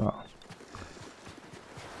now as well.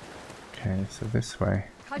 Okay, so this way.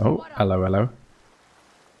 Oh, hello, hello.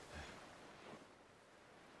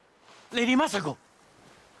 Lady Masako!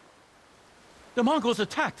 The Mongols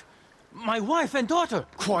attacked my wife and daughter!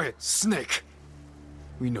 Quiet, snake!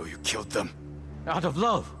 We know you killed them. Out of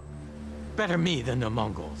love. Better me than the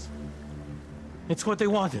Mongols. It's what they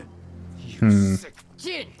wanted. You sick...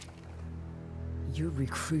 Jin! You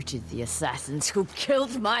recruited the assassins who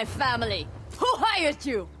killed my family! Who hired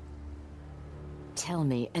you? Tell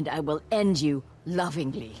me, and I will end you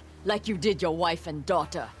lovingly, like you did your wife and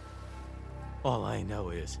daughter. All I know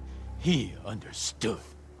is, he understood.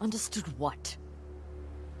 Understood what?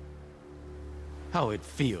 How it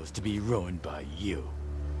feels to be ruined by you.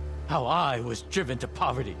 How I was driven to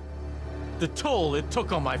poverty. The toll it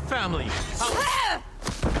took on my family. How...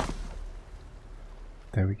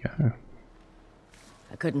 There we go.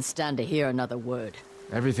 I couldn't stand to hear another word.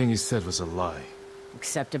 Everything you said was a lie.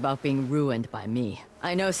 Except about being ruined by me.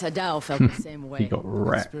 I know Sadao felt the same way. He got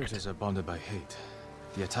wrecked. Spiriters are bonded by hate.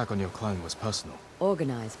 The attack on your clan was personal.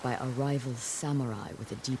 Organized by a rival samurai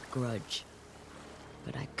with a deep grudge.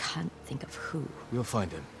 But I can't think of who. We'll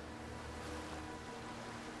find him.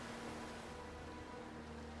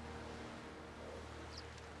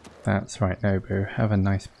 That's right, Nobu. Have a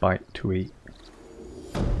nice bite to eat.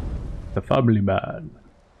 The family man.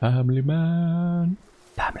 Family man.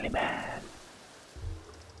 Family man.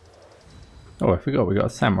 Oh, I forgot we got a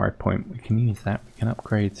samurai point. We can use that. We can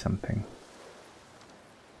upgrade something.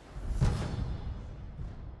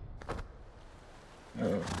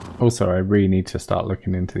 Also, I really need to start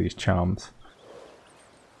looking into these charms.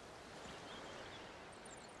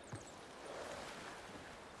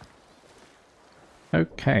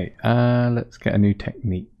 Okay, let's get a new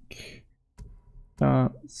technique.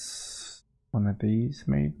 That's one of these,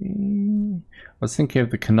 maybe? I was thinking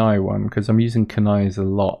of the kunai one, because I'm using kunais a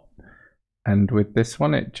lot. And with this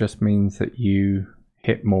one, it just means that you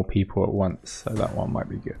hit more people at once. So that one might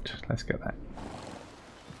be good. Let's get that.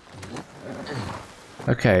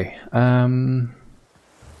 Okay,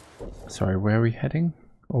 sorry, where are we heading?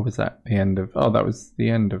 Or was that the end of... Oh, that was the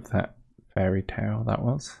end of that fairy tale, that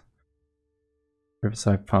was.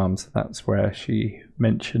 Riverside Farms, that's where she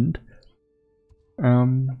mentioned.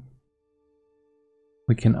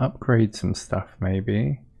 We can upgrade some stuff,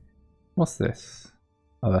 maybe. What's this?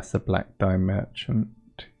 Oh, that's the Black Dye Merchant.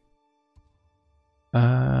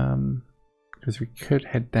 Because we could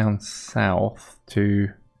head down south to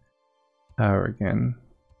her again.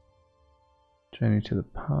 Journey to the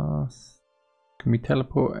past. Can we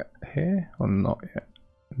teleport here or not yet?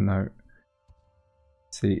 No.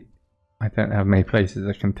 See, I don't have many places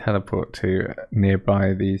I can teleport to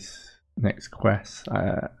nearby these next quests,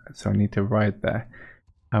 so I need to ride there.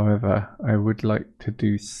 However, I would like to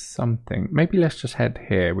do something. Maybe let's just head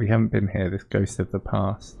here. We haven't been here, this Ghost of the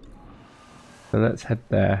Past. So let's head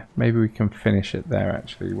there. Maybe we can finish it there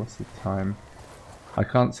actually. What's the time? I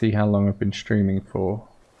can't see how long I've been streaming for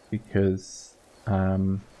because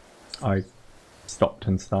I stopped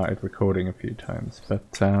and started recording a few times.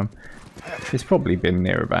 But it's probably been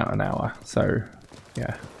near about an hour. So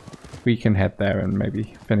yeah, we can head there and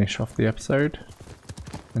maybe finish off the episode.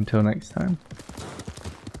 Until next time.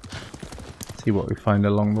 See what we find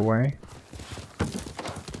along the way.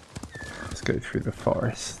 Let's go through the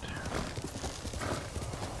forest.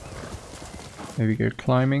 Maybe go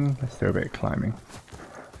climbing. Let's do a bit of climbing.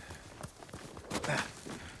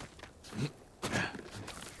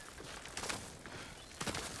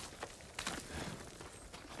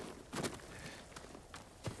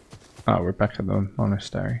 Oh, we're back at the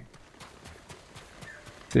monastery.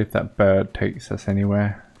 See if that bird takes us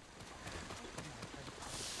anywhere.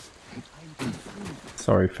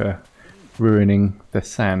 Sorry for ruining the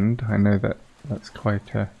sand. I know that that's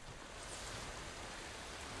quite a...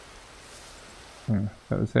 Oh,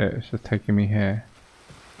 that was it. It's just taking me here.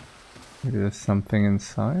 Maybe there's something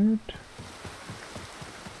inside?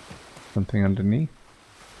 Something underneath?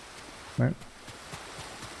 Nope.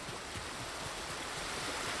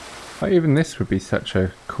 Oh, even this would be such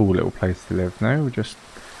a cool little place to live, no? We're just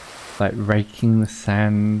like raking the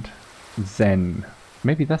sand. Zen.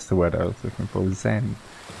 Maybe that's the word I was looking for, Zen.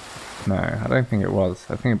 No, I don't think it was.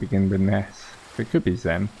 I think it began with an S. It could be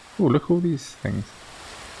Zen. Oh, look at all these things.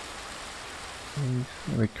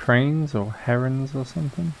 Are they cranes or herons or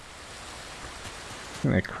something? I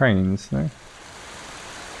think they're cranes, no?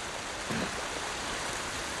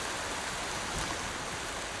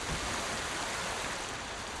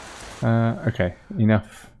 Okay,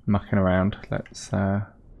 enough mucking around. Let's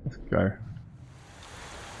go.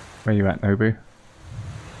 Where you at, Nobu?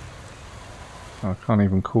 Oh, I can't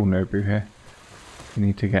even call Nobu here. We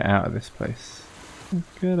need to get out of this place.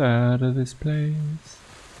 Get out of this place.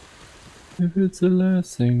 If it's the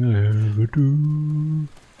last thing I ever do.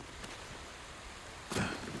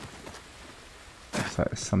 Looks like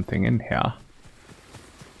there's something in here.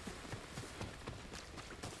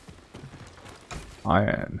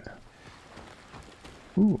 Iron.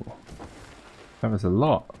 Ooh. That was a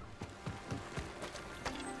lot.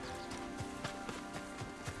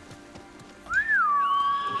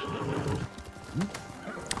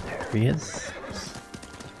 There he is.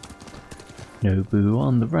 Nobu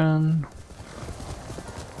on the run.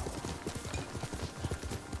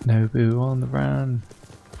 Nobu on the run.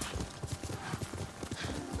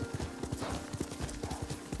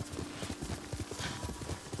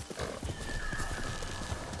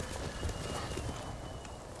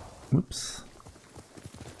 Whoops.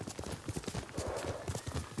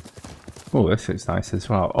 Oh, this is nice as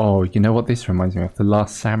well. Oh, you know what this reminds me of? The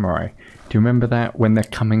Last Samurai. Do you remember that when they're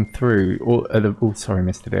coming through? Oh, sorry,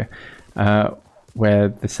 Mr. Deer. Where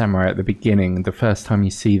the samurai at the beginning, the first time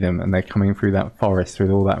you see them, and they're coming through that forest with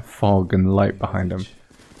all that fog and light behind them.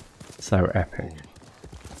 So epic.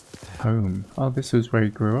 Home. Oh, this was where he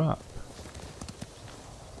grew up.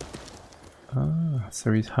 Ah,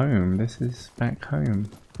 so he's home. This is back home.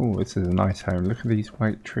 Oh, this is a nice home. Look at these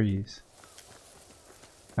white trees.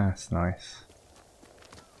 That's nice.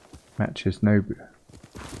 Matches Nobu.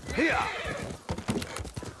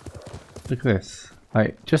 Look at this.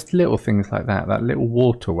 Like, just little things like that. That little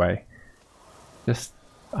waterway. Just,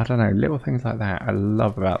 I don't know, little things like that I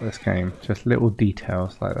love about this game. Just little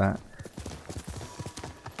details like that.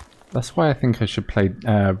 That's why I think I should play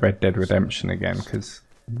Red Dead Redemption again, because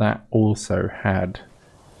that also had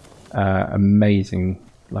amazing,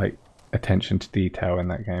 like, attention to detail in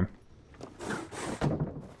that game.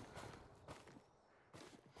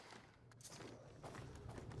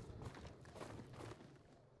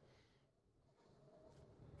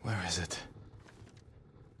 Where is it?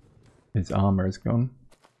 His armor is gone.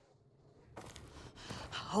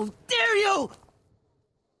 How dare you!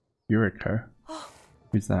 Yuriko.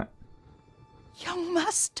 Who's that? Young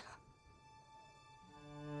master.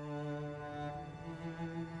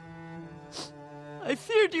 I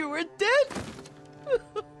feared you were dead.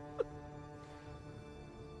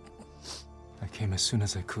 I came as soon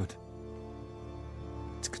as I could.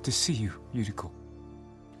 It's good to see you, Yuriko.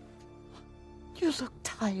 You look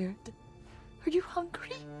tired. Are you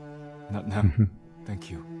hungry? Not now. Thank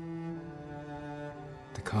you.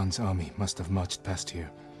 The Khan's army must have marched past here.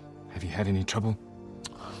 Have you had any trouble?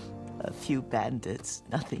 A few bandits,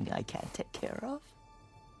 nothing I can't take care of.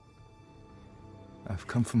 I've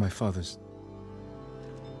come for my father's...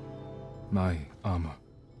 my armor.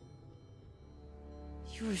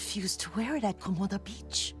 You refused to wear it at Komoda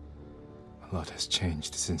Beach. A lot has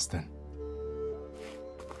changed since then.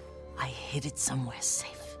 I hid it somewhere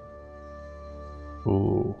safe.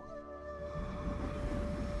 Ooh.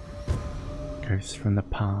 Ghosts from the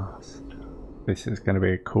past. This is going to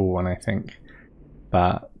be a cool one, I think.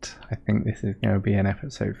 But I think this is going to be an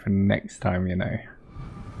episode for next time, you know.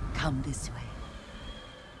 Come this way.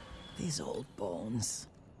 These old bones.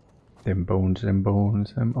 Them bones, them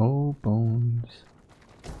bones, them old bones.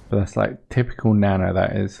 But that's like typical Nana,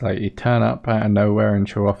 that is. Like, you turn up out of nowhere and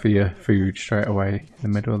she'll offer you food straight away in the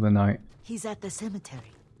middle of the night. He's at the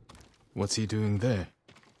cemetery. What's he doing there?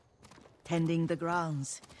 Tending the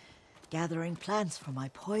grounds. Gathering plants for my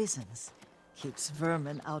poisons. Keeps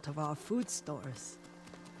vermin out of our food stores.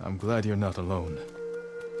 I'm glad you're not alone.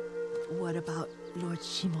 What about Lord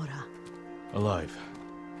Shimura? Alive.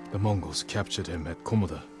 The Mongols captured him at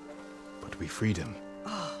Komoda, but we freed him.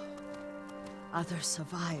 Others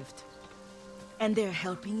survived. And they're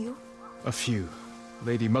helping you? A few.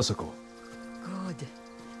 Lady Masako. Good.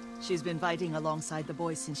 She's been fighting alongside the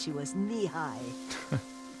boys since she was knee-high.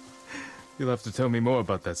 You'll have to tell me more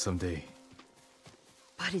about that someday.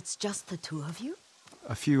 But it's just the two of you?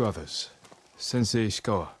 A few others. Sensei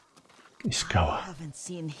Ishikawa. I Ishikawa. haven't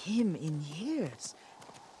seen him in years.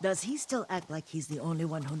 Does he still act like he's the only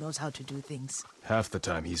one who knows how to do things? Half the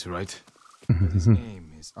time he's right. But his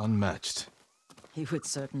aim is unmatched. He would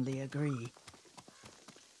certainly agree.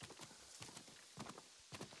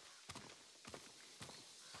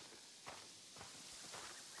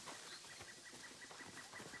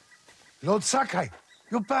 Lord Sakai,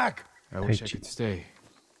 you're back. I wish I could stay.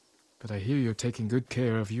 But I hear you're taking good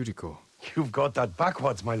care of Yuriko. You've got that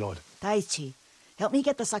backwards, my lord. Taichi, help me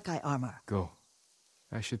get the Sakai armor. Go.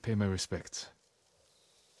 I should pay my respects.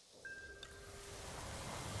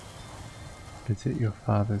 Visit your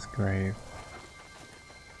father's grave.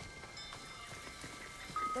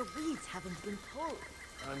 The weeds haven't been pulled.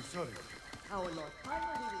 I'm sorry. Our Lord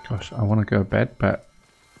finally... Gosh, I want to go to bed, but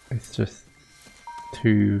it's just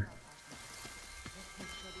too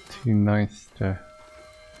nice to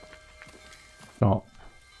stop.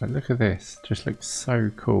 But look at this, just looks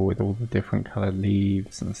so cool with all the different coloured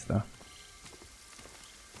leaves and stuff.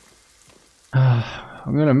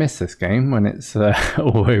 I'm gonna miss this game when it's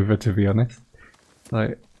all over, to be honest.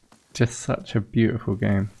 Like, just such a beautiful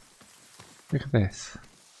game. Look at this.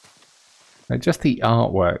 Like, just the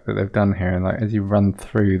artwork that they've done here, and like as you run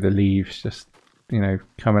through the leaves, just, you know,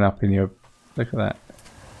 coming up in your... Look at that.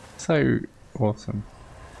 So awesome.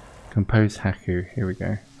 Compose haiku. Here we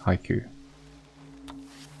go. Haiku.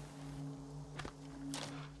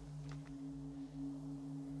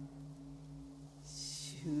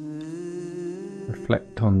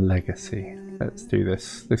 Reflect on legacy. Let's do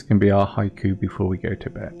this. This can be our haiku before we go to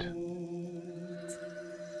bed.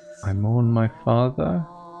 I mourn my father.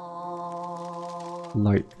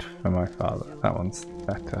 Light for my father. That one's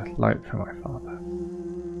better. Light for my father.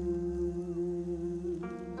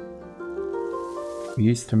 We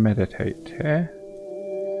used to meditate here.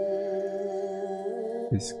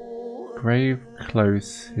 His grave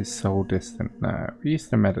close, his soul distant. No, we used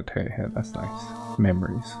to meditate here. That's nice.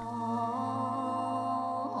 Memories.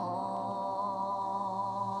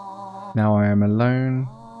 Now I am alone.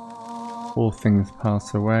 All things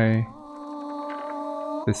pass away.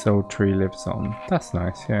 This old tree lives on. That's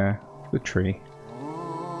nice, yeah. The tree.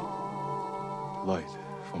 Light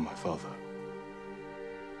for my father.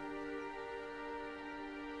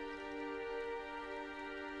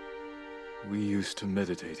 We used to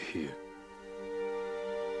meditate here.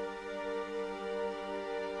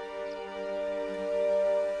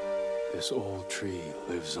 This old tree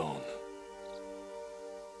lives on.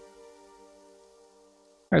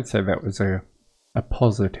 I'd say that was a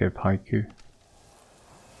positive haiku.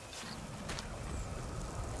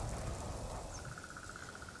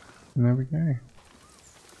 And there we go.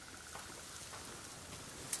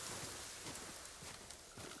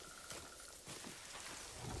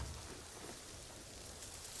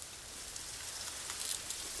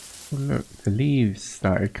 Oh, look, the leaves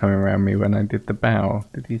started coming around me when I did the bow.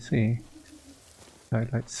 Did you see?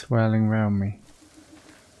 Started like swirling around me.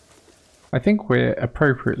 I think we're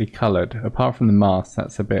appropriately coloured. Apart from the mask,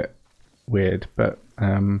 that's a bit weird, but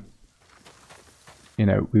you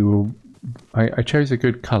know, we will. I chose a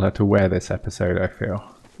good colour to wear this episode. I feel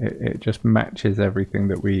it just matches everything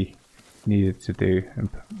that we needed to do and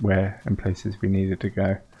where and places we needed to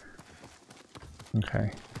go.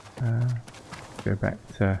 Okay, go back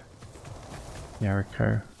to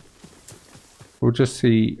Yariko. We'll just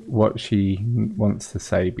see what she wants to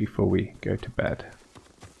say before we go to bed.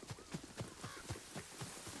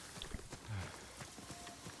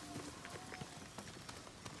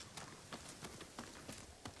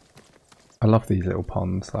 I love these little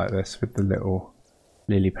ponds like this with the little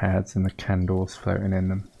lily pads and the candles floating in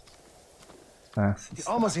them. That's The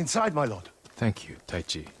armor's inside, my lord. Thank you,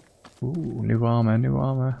 Taichi. ooh, new armor, new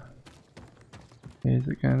armor. Is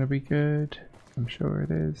it going to be good? I'm sure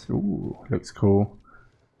it is. Ooh, looks cool.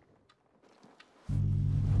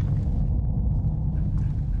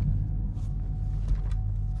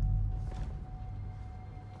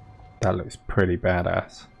 That looks pretty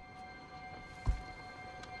badass.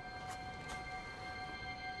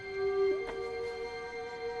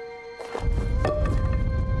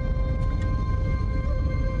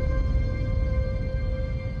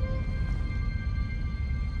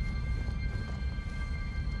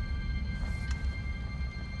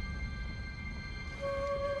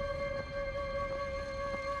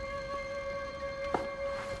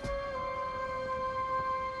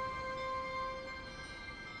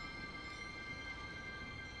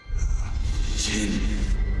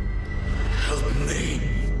 Help me.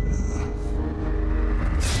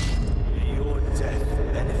 Your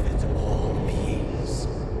death benefits all beings.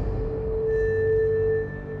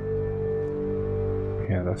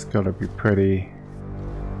 Yeah, that's got to be pretty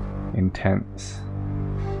intense.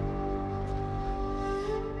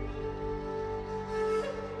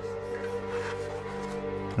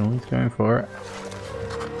 Oh, he's going for it.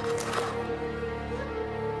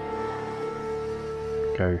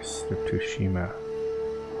 Ghost of Tsushima.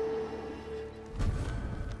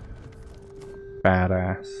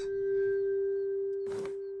 Badass.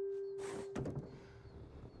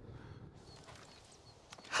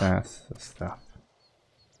 That's the stuff.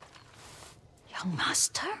 Young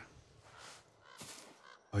master?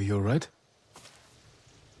 Are you alright?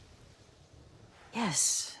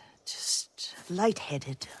 Yes, just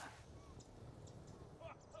lightheaded.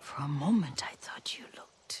 For a moment, I thought you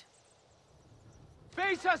looked.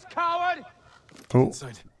 Face us, coward! Oh,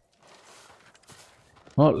 Inside.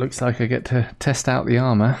 well, it looks like I get to test out the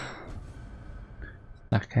armor.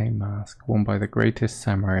 Sakai mask, worn by the greatest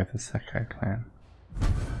samurai of the Sakai clan.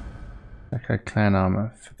 Sakai clan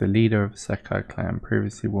armor for the leader of the Sakai clan,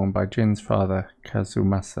 previously worn by Jin's father,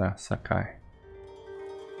 Kazumasa Sakai.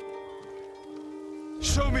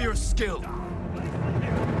 Show me your skill!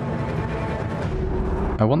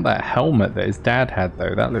 I want that helmet that his dad had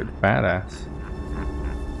though, that looked badass.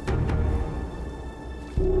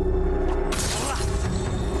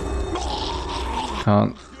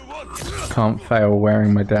 Can't fail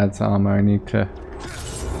wearing my dad's armor. I need to...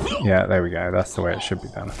 Yeah, there we go. That's the way it should be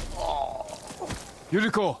done.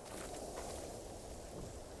 Yuriko!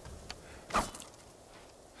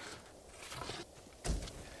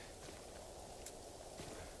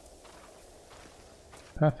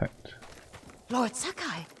 Perfect. Lord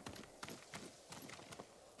Sakai,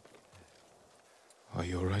 Are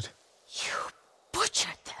you alright? you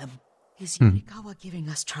butchered them. Is Yarikawa giving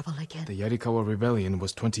us trouble again? The Yarikawa rebellion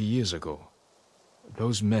was 20 years ago.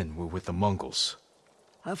 Those men were with the Mongols.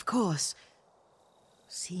 Of course.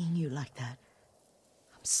 Seeing you like that,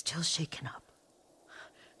 I'm still shaken up.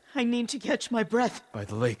 I need to catch my breath. By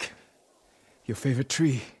the lake. Your favorite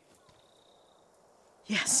tree.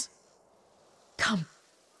 Yes. Come.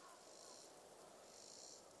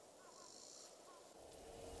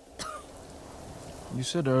 You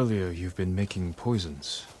said earlier you've been making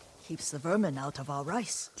poisons. Keeps the vermin out of our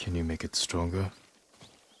rice. Can you make it stronger?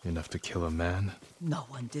 Enough to kill a man? No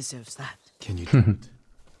one deserves that. Can you do it?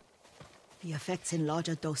 The effects in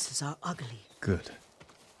larger doses are ugly. Good.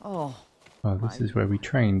 Oh, Well, this is where we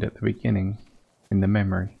trained at the beginning, in the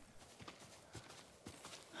memory.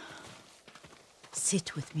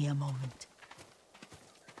 sit with me a moment.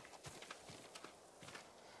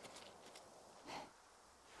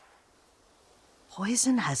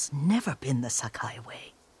 Poison has never been the Sakai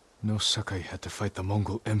way. No Sakai had to fight the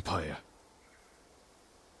Mongol Empire.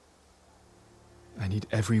 I need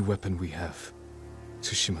every weapon we have.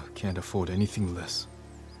 Tsushima can't afford anything less.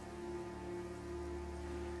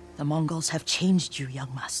 The Mongols have changed you,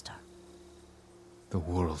 young master. The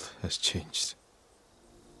world has changed.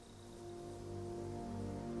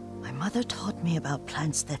 My mother taught me about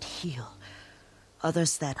plants that heal,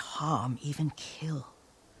 others that harm, even kill.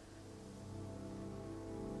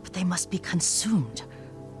 But they must be consumed.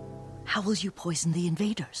 How will you poison the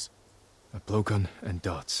invaders? A blowgun and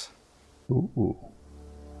darts. Ooh.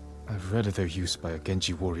 I I've read of their use by a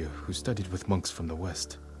Genji warrior who studied with monks from the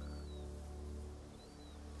west.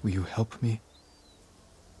 Will you help me?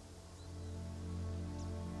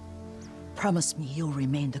 Promise me you'll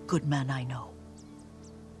remain the good man I know.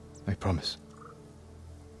 I promise.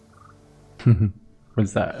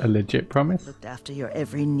 Was that a legit promise? Looked after your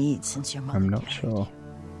every need since your mother I'm not carried sure.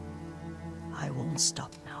 you. I won't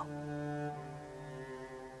stop now.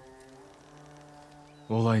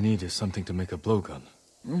 All I need is something to make a blowgun.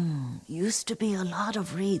 Used to be a lot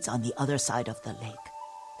of reeds on the other side of the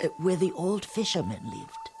lake, where the old fishermen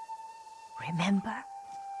lived. Remember?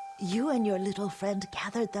 You and your little friend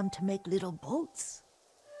gathered them to make little boats.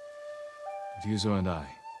 Ryuzo and I,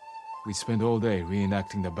 we'd spend all day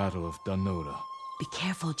reenacting the Battle of Danora. Be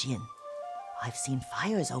careful, Jin. I've seen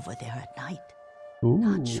fires over there at night. Ooh.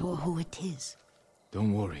 Not sure who it is.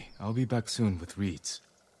 Don't worry, I'll be back soon with reeds.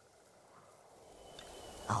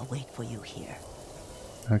 I'll wait for you here.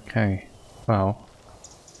 Okay, well,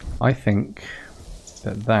 I think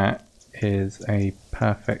that is a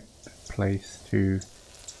perfect place to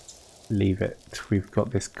leave it. We've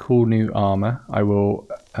got this cool new armor. I will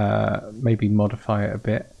maybe modify it a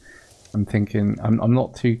bit. I'm thinking I'm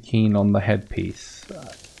not too keen on the headpiece,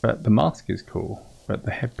 but the mask is cool, but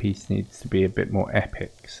the headpiece needs to be a bit more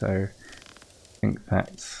epic, so I think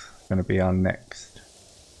that's going to be our next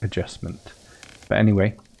adjustment. But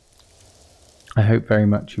anyway, I hope very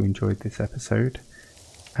much you enjoyed this episode,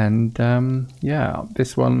 and yeah,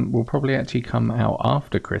 this one will probably actually come out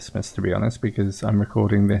after Christmas, to be honest, because I'm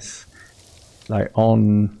recording this like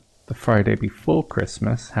on the Friday before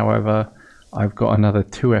Christmas. However, I've got another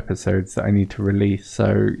 2 episodes that I need to release,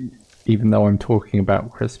 so even though I'm talking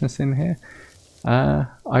about Christmas in here,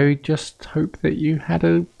 I just hope that you had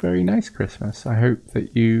a very nice Christmas. I hope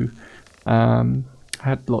that you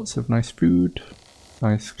had lots of nice food,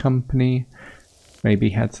 nice company,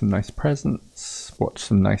 maybe had some nice presents, watched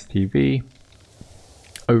some nice TV.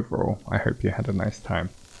 Overall, I hope you had a nice time.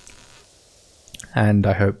 And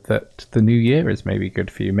I hope that the new year is maybe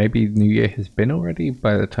good for you. Maybe the new year has been already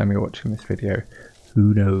by the time you're watching this video.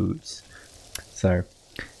 Who knows? So,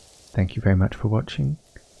 thank you very much for watching.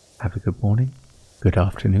 Have a good morning, good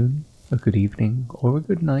afternoon, a good evening, or a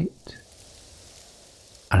good night.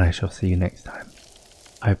 And I shall see you next time.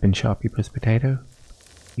 I've been Sharpypus Potato.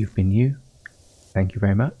 You've been you. Thank you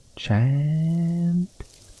very much, and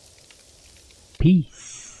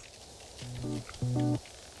peace.